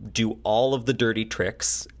do all of the dirty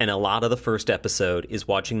tricks. And a lot of the first episode is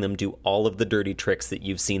watching them do all of the dirty tricks that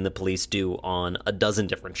you've seen the police do on a dozen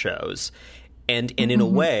different shows. And in a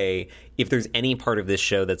way, if there's any part of this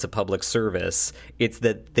show that's a public service, it's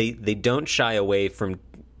that they don't shy away from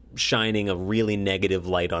shining a really negative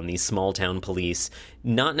light on these small town police,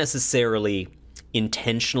 not necessarily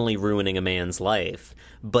intentionally ruining a man's life,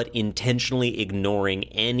 but intentionally ignoring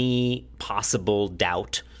any possible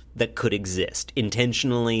doubt that could exist,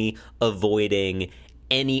 intentionally avoiding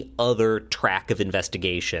any other track of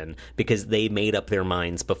investigation because they made up their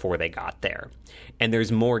minds before they got there. And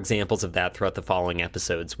there's more examples of that throughout the following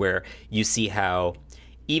episodes where you see how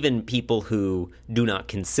even people who do not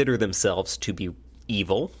consider themselves to be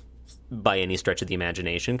evil by any stretch of the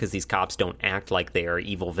imagination, because these cops don't act like they are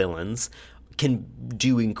evil villains, can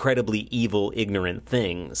do incredibly evil, ignorant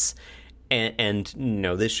things. And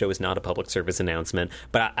no, this show is not a public service announcement,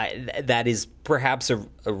 but that is perhaps a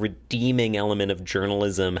redeeming element of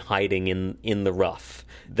journalism hiding in the rough,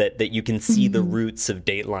 that you can see the roots of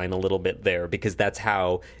Dateline a little bit there, because that's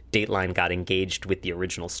how Dateline got engaged with the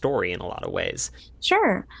original story in a lot of ways.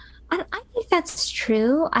 Sure. I think that's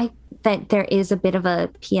true. That there is a bit of a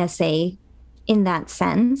PSA in that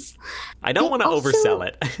sense. I don't want to oversell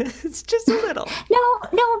it. It's just a little.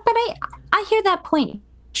 No, but I hear that point.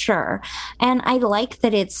 Sure. And I like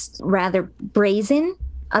that it's rather brazen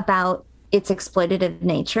about its exploitative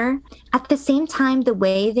nature. At the same time, the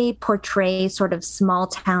way they portray sort of small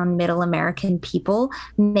town middle American people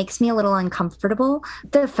makes me a little uncomfortable.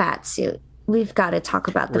 The fat suit. We've got to talk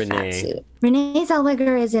about the fat suit. Renee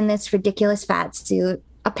Zellweger is in this ridiculous fat suit.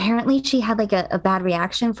 Apparently she had like a bad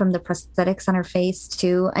reaction from the prosthetics on her face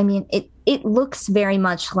too. I mean, it looks very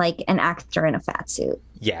much like an actor in a fat suit.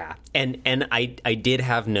 Yeah. And I did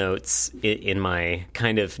have notes in my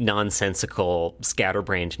kind of nonsensical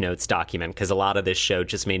scatterbrained notes document, because a lot of this show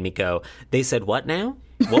just made me go, they said what now?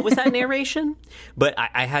 What was that narration? But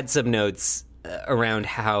I had some notes around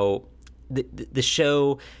how the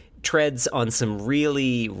show treads on some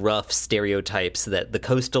really rough stereotypes that the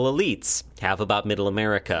coastal elites have about middle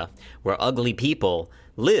America, where ugly people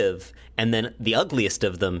live, and then the ugliest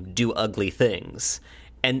of them do ugly things.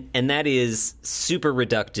 And that is super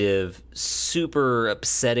reductive, super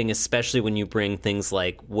upsetting, especially when you bring things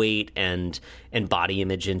like weight and body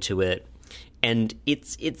image into it. And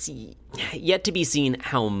it's yet to be seen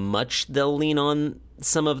how much they'll lean on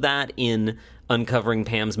some of that in uncovering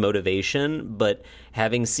Pam's motivation, but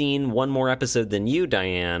having seen one more episode than you,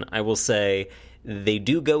 Diane, I will say they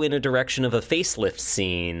do go in a direction of a facelift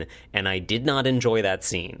scene, and I did not enjoy that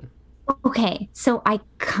scene. Okay, so I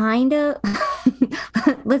kind of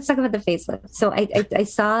let's talk about the facelift. So I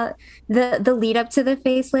saw the lead up to the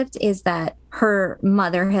facelift is that her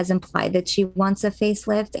mother has implied that she wants a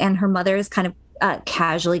facelift, and her mother is kind of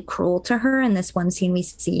casually cruel to her in this one scene we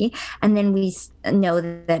see. And then we know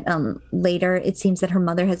that later it seems that her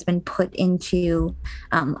mother has been put into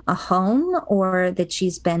a home, or that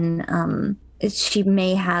she's been, she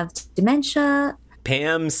may have dementia.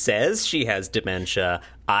 Pam says she has dementia.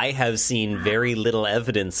 I have seen very little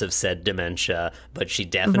evidence of said dementia, but she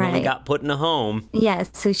definitely got put in a home. Yes,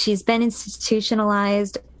 so she's been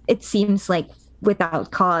institutionalized, it seems like, without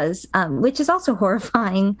cause, which is also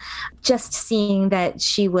horrifying. Just seeing that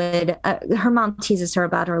she would, her mom teases her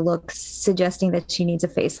about her looks, suggesting that she needs a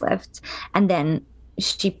facelift. And then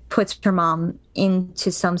she puts her mom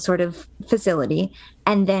into some sort of facility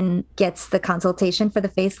and then gets the consultation for the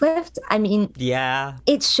facelift. I mean, yeah,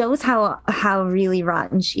 it shows how really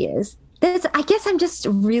rotten she is. I guess I'm just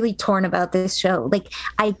really torn about this show. Like,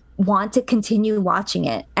 I want to continue watching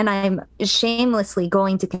it, and I'm shamelessly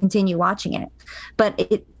going to continue watching it. But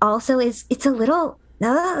it also is, it's a little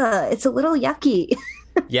yucky.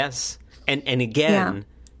 Yes. And again,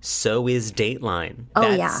 so is Dateline.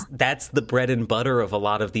 That's the bread and butter of a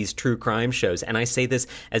lot of these true crime shows. And I say this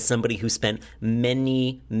as somebody who spent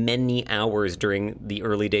many, many hours during the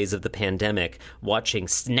early days of the pandemic watching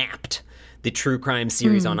Snapped, the true crime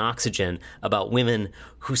series on Oxygen about women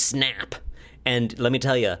who snap. And let me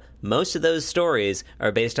tell you, most of those stories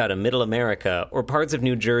are based out of Middle America, or parts of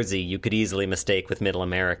New Jersey you could easily mistake with Middle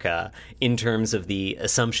America in terms of the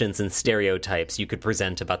assumptions and stereotypes you could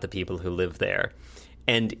present about the people who live there.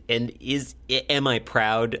 And am I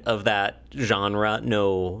proud of that genre?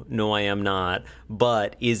 No, I am not.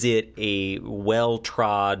 But is it a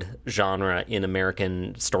well-trod genre in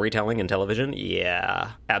American storytelling and television?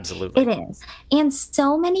 Yeah, absolutely. It is. And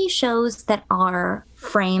so many shows that are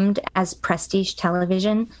framed as prestige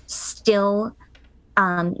television still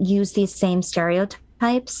use these same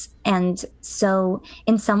stereotypes. And so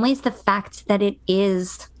in some ways, the fact that it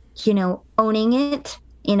is, owning it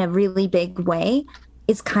in a really big way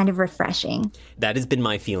is kind of refreshing. That has been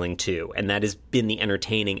my feeling too, and that has been the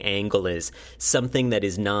entertaining angle, is something that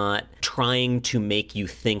is not trying to make you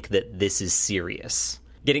think that this is serious.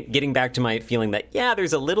 Getting back to my feeling that,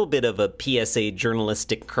 there's a little bit of a PSA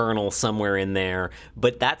journalistic kernel somewhere in there,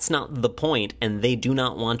 but that's not the point, and they do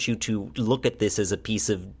not want you to look at this as a piece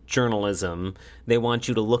of journalism. They want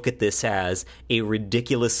you to look at this as a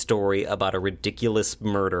ridiculous story about a ridiculous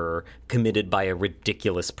murder committed by a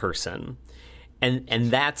ridiculous person. And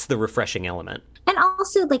that's the refreshing element. And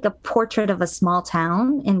also like a portrait of a small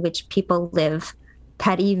town in which people live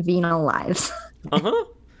petty venal lives. Uh-huh.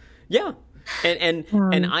 Yeah. And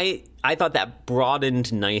I thought that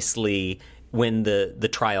broadened nicely when the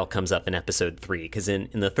trial comes up in episode 3, because in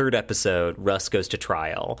the third episode, Russ goes to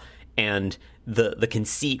trial, and the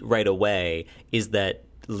conceit right away is that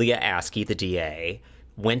Leah Askey, the DA,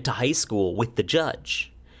 went to high school with the judge.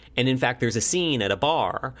 And in fact, there's a scene at a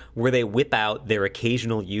bar where they whip out their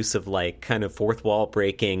occasional use of like kind of fourth wall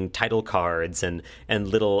breaking title cards and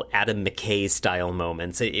little Adam McKay style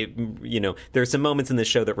moments. There are some moments in the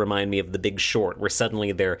show that remind me of The Big Short, where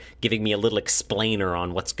suddenly they're giving me a little explainer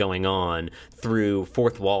on what's going on through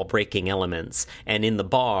fourth wall breaking elements. And in the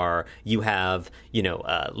bar, you have,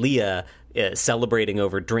 Leah celebrating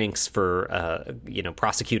over drinks for,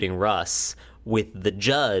 prosecuting Russ, with the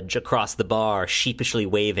judge across the bar sheepishly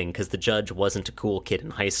waving because the judge wasn't a cool kid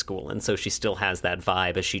in high school, and so she still has that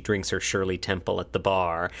vibe as she drinks her Shirley Temple at the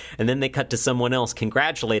bar. And then they cut to someone else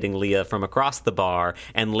congratulating Leah from across the bar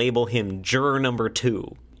and label him juror number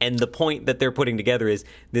 2. And the point that they're putting together is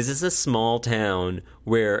this is a small town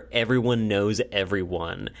where everyone knows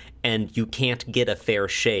everyone, and you can't get a fair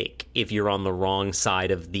shake if you're on the wrong side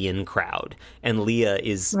of the in crowd. And Leah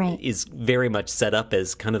is very much set up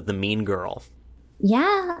as kind of the mean girl.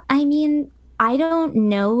 Yeah, I mean, I don't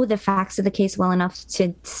know the facts of the case well enough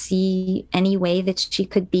to see any way that she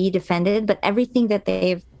could be defended, but everything that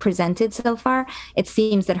they've presented so far, it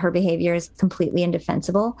seems that her behavior is completely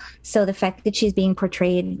indefensible. So the fact that she's being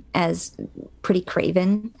portrayed as pretty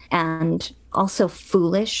craven and also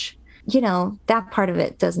foolish, you know, that part of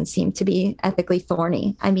it doesn't seem to be ethically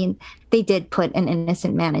thorny. I mean, they did put an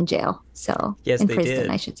innocent man in jail. So yes, in they prison, did.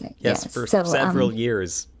 I should say. Yes, for several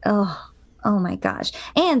years. Oh my gosh.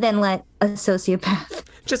 And then let a sociopath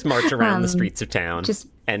just march around the streets of town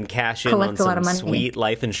and cash in on some sweet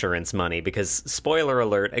life insurance money. Because, spoiler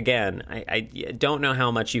alert, again, I don't know how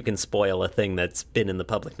much you can spoil a thing that's been in the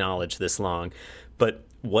public knowledge this long. But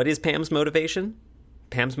what is Pam's motivation?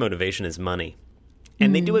 Pam's motivation is money.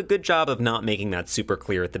 And they do a good job of not making that super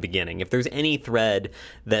clear at the beginning. If there's any thread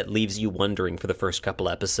that leaves you wondering for the first couple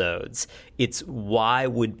episodes, it's why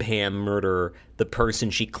would Pam murder the person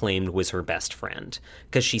she claimed was her best friend?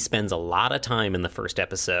 Because she spends a lot of time in the first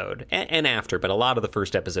episode, and after, but a lot of the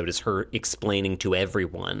first episode is her explaining to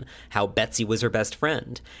everyone how Betsy was her best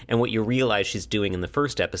friend. And what you realize she's doing in the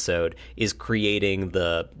first episode is creating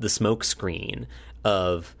the smoke screen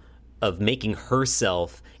of making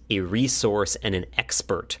herself a resource and an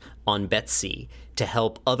expert on Betsy to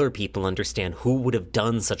help other people understand who would have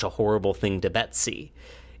done such a horrible thing to Betsy.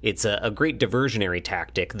 It's a great diversionary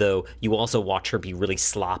tactic, though you also watch her be really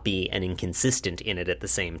sloppy and inconsistent in it at the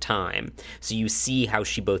same time. So you see how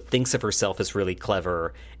she both thinks of herself as really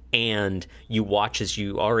clever, and you watch as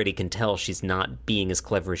you already can tell she's not being as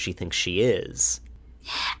clever as she thinks she is.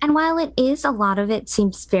 And while it is, a lot of it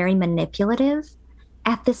seems very manipulative,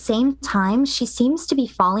 at the same time, she seems to be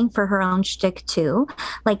falling for her own shtick too,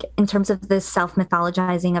 like in terms of this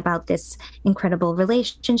self-mythologizing about this incredible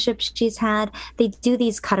relationship she's had. They do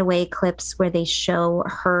these cutaway clips where they show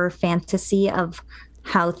her fantasy of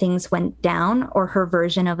how things went down or her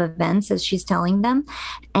version of events as she's telling them.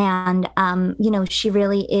 And, you know, she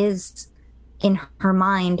really is, in her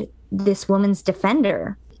mind, this woman's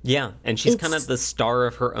defender. Yeah, and she's kind of the star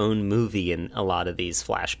of her own movie in a lot of these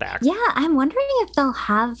flashbacks. Yeah, I'm wondering if they'll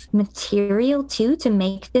have material, too, to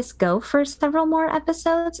make this go for several more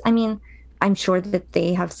episodes. I mean, I'm sure that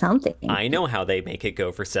they have something. I know how they make it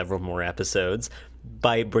go for several more episodes,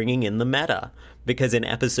 by bringing in the meta. Because in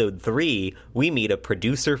episode 3, we meet a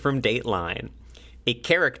producer from Dateline. A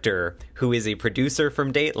character who is a producer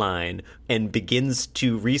from Dateline and begins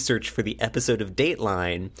to research for the episode of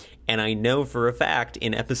Dateline. And I know for a fact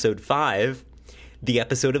in episode 5, the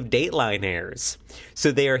episode of Dateline airs.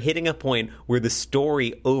 So they are hitting a point where the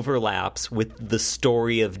story overlaps with the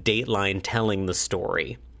story of Dateline telling the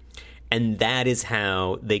story. And that is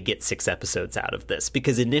how they get 6 episodes out of this.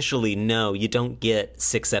 Because initially, no, you don't get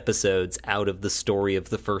 6 episodes out of the story of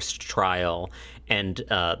the first trial and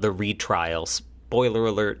the retrials. Spoiler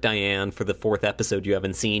alert, Diane, for the 4th episode you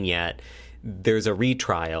haven't seen yet, there's a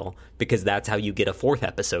retrial because that's how you get a 4th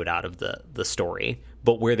episode out of the story.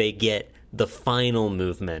 But where they get the final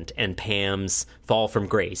movement and Pam's fall from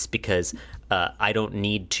grace, because I don't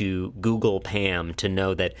need to Google Pam to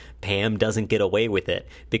know that Pam doesn't get away with it,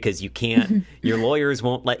 because you can't, your lawyers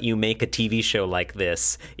won't let you make a TV show like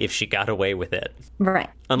this if she got away with it. Right.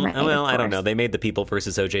 Well, I don't know. They made The People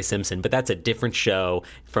versus O.J. Simpson, but that's a different show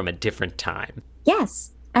from a different time.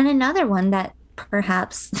 Yes. And another one that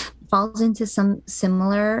perhaps falls into some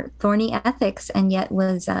similar thorny ethics and yet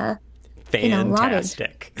was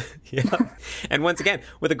fantastic. Yeah. And once again,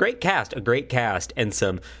 with a great cast and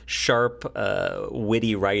some sharp,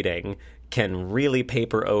 witty writing can really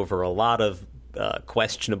paper over a lot of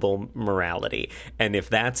questionable morality. And if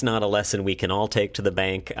that's not a lesson we can all take to the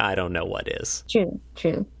bank, I don't know what is.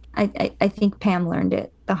 True. I think Pam learned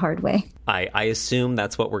it the hard way. I assume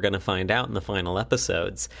that's what we're going to find out in the final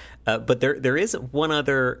episodes. But there is one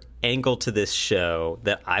other angle to this show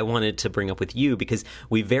that I wanted to bring up with you, because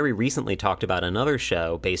we very recently talked about another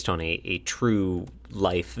show based on a true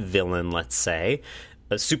life villain, let's say,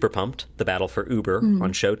 Super Pumped, The Battle for Uber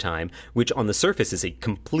on Showtime, which on the surface is a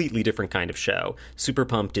completely different kind of show. Super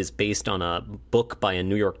Pumped is based on a book by a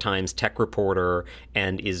New York Times tech reporter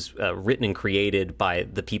and is written and created by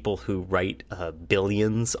the people who write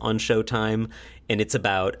Billions on Showtime. And it's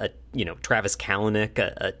about Travis Kalanick,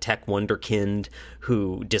 a tech wonderkind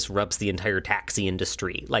who disrupts the entire taxi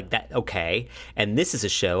industry. Like that, okay. And this is a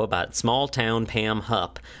show about small town Pam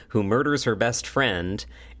Hupp, who murders her best friend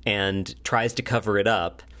and tries to cover it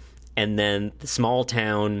up, and then the small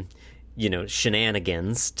town,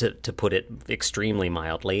 shenanigans, to put it extremely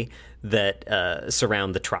mildly, that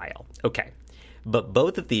surround the trial. Okay. But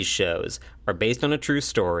both of these shows are based on a true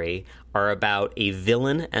story, are about a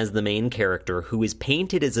villain as the main character who is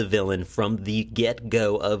painted as a villain from the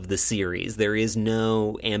get-go of the series. There is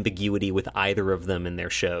no ambiguity with either of them in their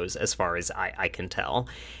shows, as far as I can tell.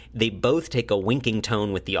 They both take a winking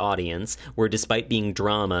tone with the audience, where despite being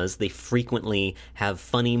dramas, they frequently have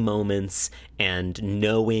funny moments and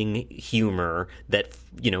knowing humor that,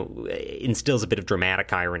 instills a bit of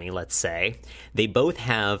dramatic irony, let's say. They both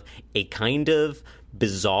have a kind of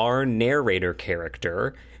bizarre narrator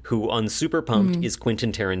character who on Super Pumped is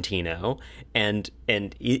Quentin Tarantino, and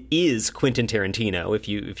it is Quentin Tarantino. If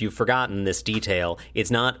you've forgotten this detail,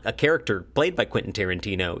 it's not a character played by Quentin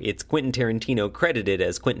Tarantino. It's Quentin Tarantino credited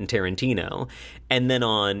as Quentin Tarantino. And then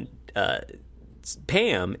on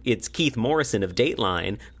Pam, it's Keith Morrison of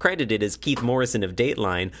Dateline, credited as Keith Morrison of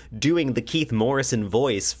Dateline, doing the Keith Morrison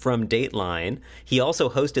voice from Dateline. He also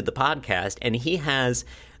hosted the podcast, and he has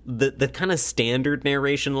the kind of standard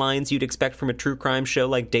narration lines you'd expect from a true crime show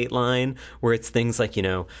like Dateline, where it's things like,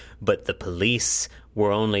 but the police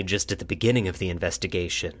were only just at the beginning of the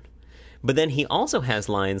investigation. But then he also has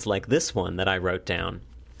lines like this one that I wrote down,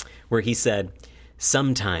 where he said,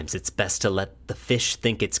 "Sometimes it's best to let the fish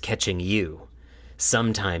think it's catching you.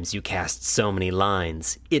 Sometimes you cast so many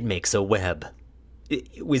lines, it makes a web."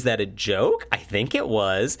 Was that a joke? I think it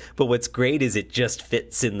was. But what's great is it just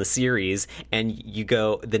fits in the series, and you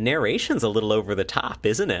go, the narration's a little over the top,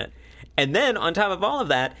 isn't it? And then, on top of all of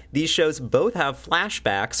that, these shows both have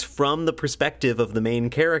flashbacks from the perspective of the main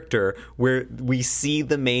character, where we see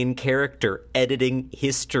the main character editing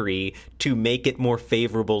history to make it more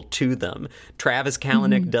favorable to them. Travis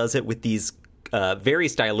Kalanick does it with these very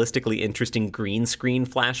stylistically interesting green screen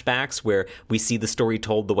flashbacks where we see the story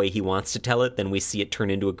told the way he wants to tell it, then we see it turn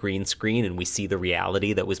into a green screen and we see the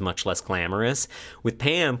reality that was much less glamorous. With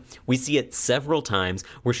Pam, we see it several times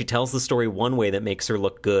where she tells the story one way that makes her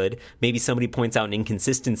look good. Maybe somebody points out an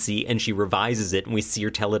inconsistency and she revises it and we see her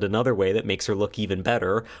tell it another way that makes her look even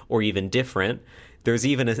better or even different. There's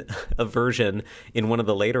even a version in one of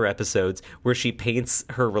the later episodes where she paints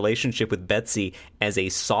her relationship with Betsy as a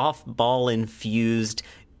softball-infused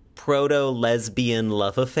proto-lesbian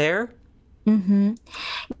love affair. Mm-hmm.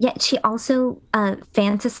 Yeah, she also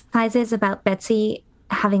fantasizes about Betsy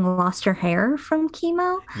having lost her hair from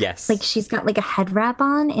chemo. Yes. Like she's got like a head wrap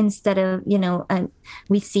on instead of,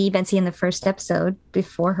 we see Betsy in the first episode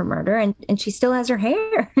before her murder and she still has her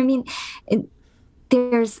hair. I mean,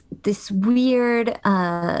 there's this weird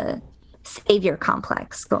savior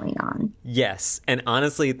complex going on. Yes, and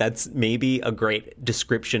honestly, that's maybe a great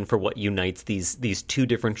description for what unites these two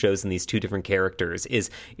different shows and these two different characters.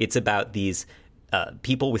 It's about these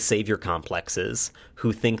people with savior complexes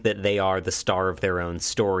who think that they are the star of their own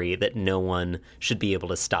story, that no one should be able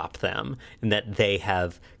to stop them, and that they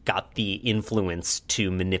have got the influence to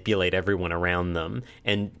manipulate everyone around them.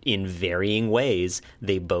 And in varying ways,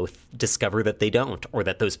 they both discover that they don't, or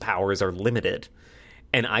that those powers are limited.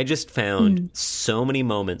 And I just found so many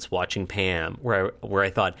moments watching Pam where I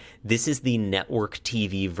thought, this is the network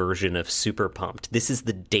TV version of Super Pumped. This is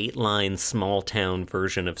the Dateline small town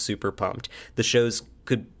version of Super Pumped. The shows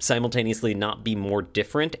could simultaneously not be more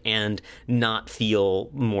different and not feel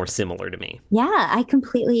more similar to me. Yeah, I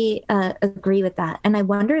completely agree with that. And I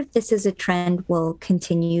wonder if this is a trend we'll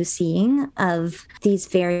continue seeing, of these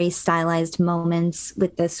very stylized moments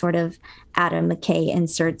with this sort of Adam McKay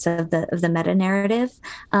inserts of the meta narrative,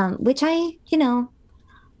 which I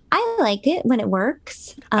like it when it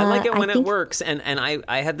works. I like it when it works, and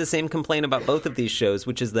I had the same complaint about both of these shows,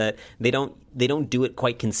 which is that they don't do it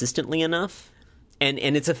quite consistently enough. And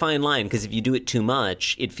it's a fine line, because if you do it too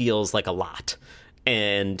much, it feels like a lot.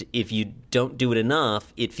 And if you don't do it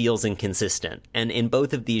enough, it feels inconsistent. And in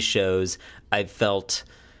both of these shows, I felt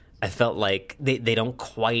like they don't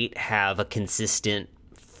quite have a consistent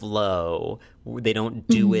flow. They don't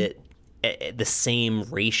do it at the same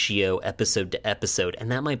ratio episode to episode.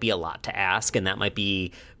 And that might be a lot to ask. And that might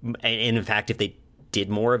be, and in fact, if they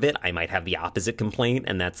did more of it, I might have the opposite complaint.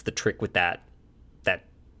 And that's the trick with that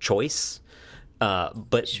choice.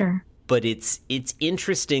 But Sure. But it's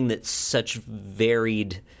interesting that such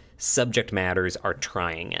varied subject matters are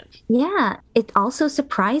trying it. Yeah, it also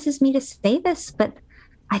surprises me to say this, but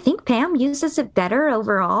I think Pam uses it better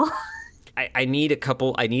overall. I need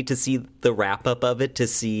to see the wrap up of it to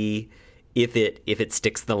see if it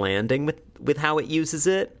sticks the landing with how it uses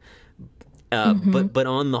it. But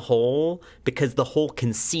on the whole, because the whole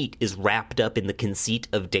conceit is wrapped up in the conceit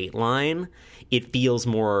of Dateline, it feels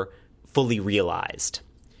more fully realized.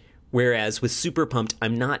 Whereas with Super Pumped,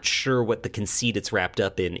 I'm not sure what the conceit it's wrapped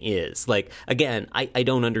up in is. Like, again, I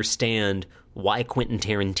don't understand why Quentin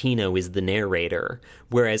Tarantino is the narrator,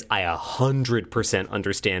 whereas I 100%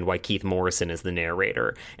 understand why Keith Morrison is the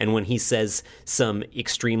narrator. And when he says some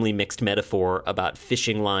extremely mixed metaphor about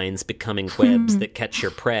fishing lines becoming webs that catch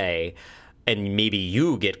your prey, and maybe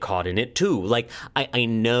you get caught in it too. Like, I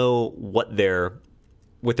know what they're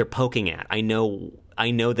poking at. I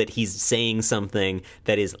know that he's saying something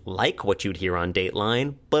that is like what you'd hear on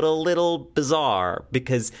Dateline, but a little bizarre,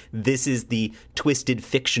 because this is the twisted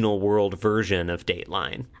fictional world version of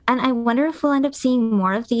Dateline. And I wonder if we'll end up seeing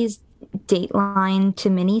more of these Dateline to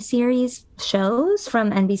miniseries shows from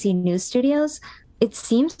NBC News Studios. It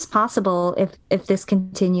seems possible if this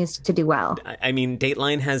continues to do well. I mean,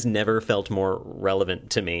 Dateline has never felt more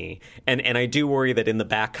relevant to me. And I do worry that in the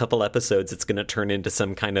back couple episodes, it's going to turn into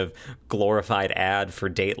some kind of glorified ad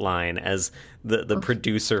for Dateline as the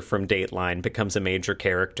producer from Dateline becomes a major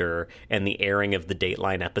character and the airing of the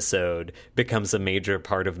Dateline episode becomes a major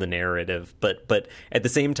part of the narrative. But at the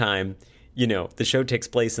same time, you know, the show takes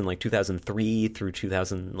place in like 2003 through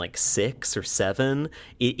 2006 or 7.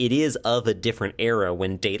 It is of a different era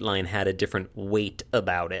when Dateline had a different weight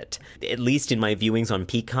about it. At least in my viewings on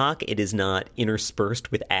Peacock, it is not interspersed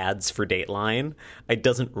with ads for Dateline. It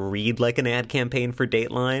doesn't read like an ad campaign for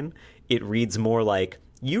Dateline. It reads more like,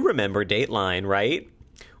 you remember Dateline, right?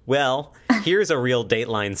 Well, here's a real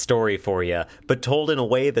Dateline story for you, but told in a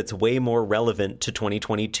way that's way more relevant to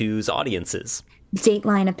 2022's audiences.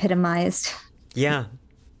 Dateline epitomized. Yeah.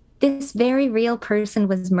 This very real person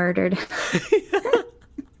was murdered.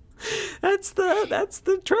 That's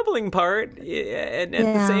the troubling part. And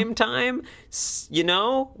at the same time, you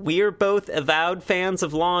know, we are both avowed fans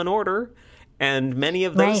of Law and Order, and many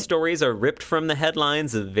of those stories are ripped from the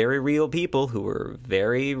headlines of very real people who were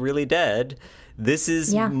very, really dead. This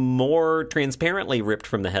is more transparently ripped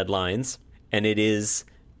from the headlines, and it is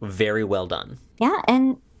very well done. Yeah,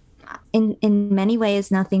 and in many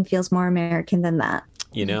ways, nothing feels more American than that.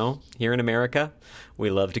 You know, here in America, we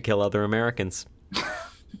love to kill other Americans.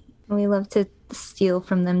 We love to steal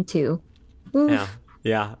from them, too. Oof.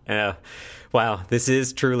 Yeah. Wow, this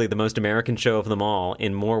is truly the most American show of them all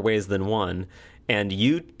in more ways than one. And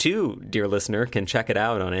you, too, dear listener, can check it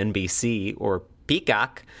out on NBC or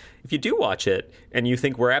Peacock. If you do watch it and you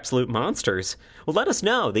think we're absolute monsters, well, let us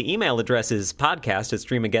know. The email address is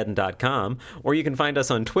podcast@streamageddon.com, or you can find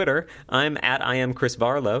us on Twitter. I'm at I am Chris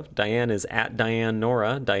Barlow. Diane is at Diane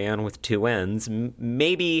Nora, Diane with 2 N's.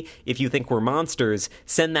 Maybe if you think we're monsters,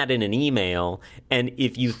 send that in an email. And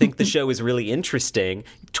if you think the show is really interesting,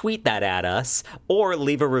 tweet that at us, or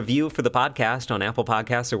leave a review for the podcast on Apple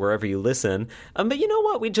Podcasts or wherever you listen. But you know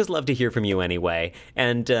what? We'd just love to hear from you anyway.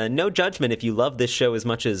 And no judgment if you love this show as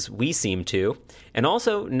much as we seem to. And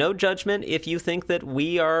also, no judgment if you think that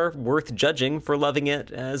we are worth judging for loving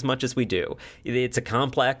it as much as we do. It's a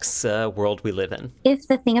complex world we live in. If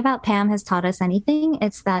the thing about Pam has taught us anything,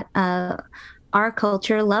 it's that our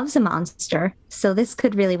culture loves a monster. So this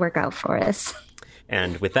could really work out for us.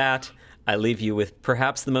 And with that, I leave you with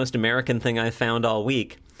perhaps the most American thing I've found all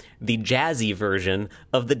week, the jazzy version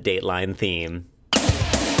of the Dateline theme.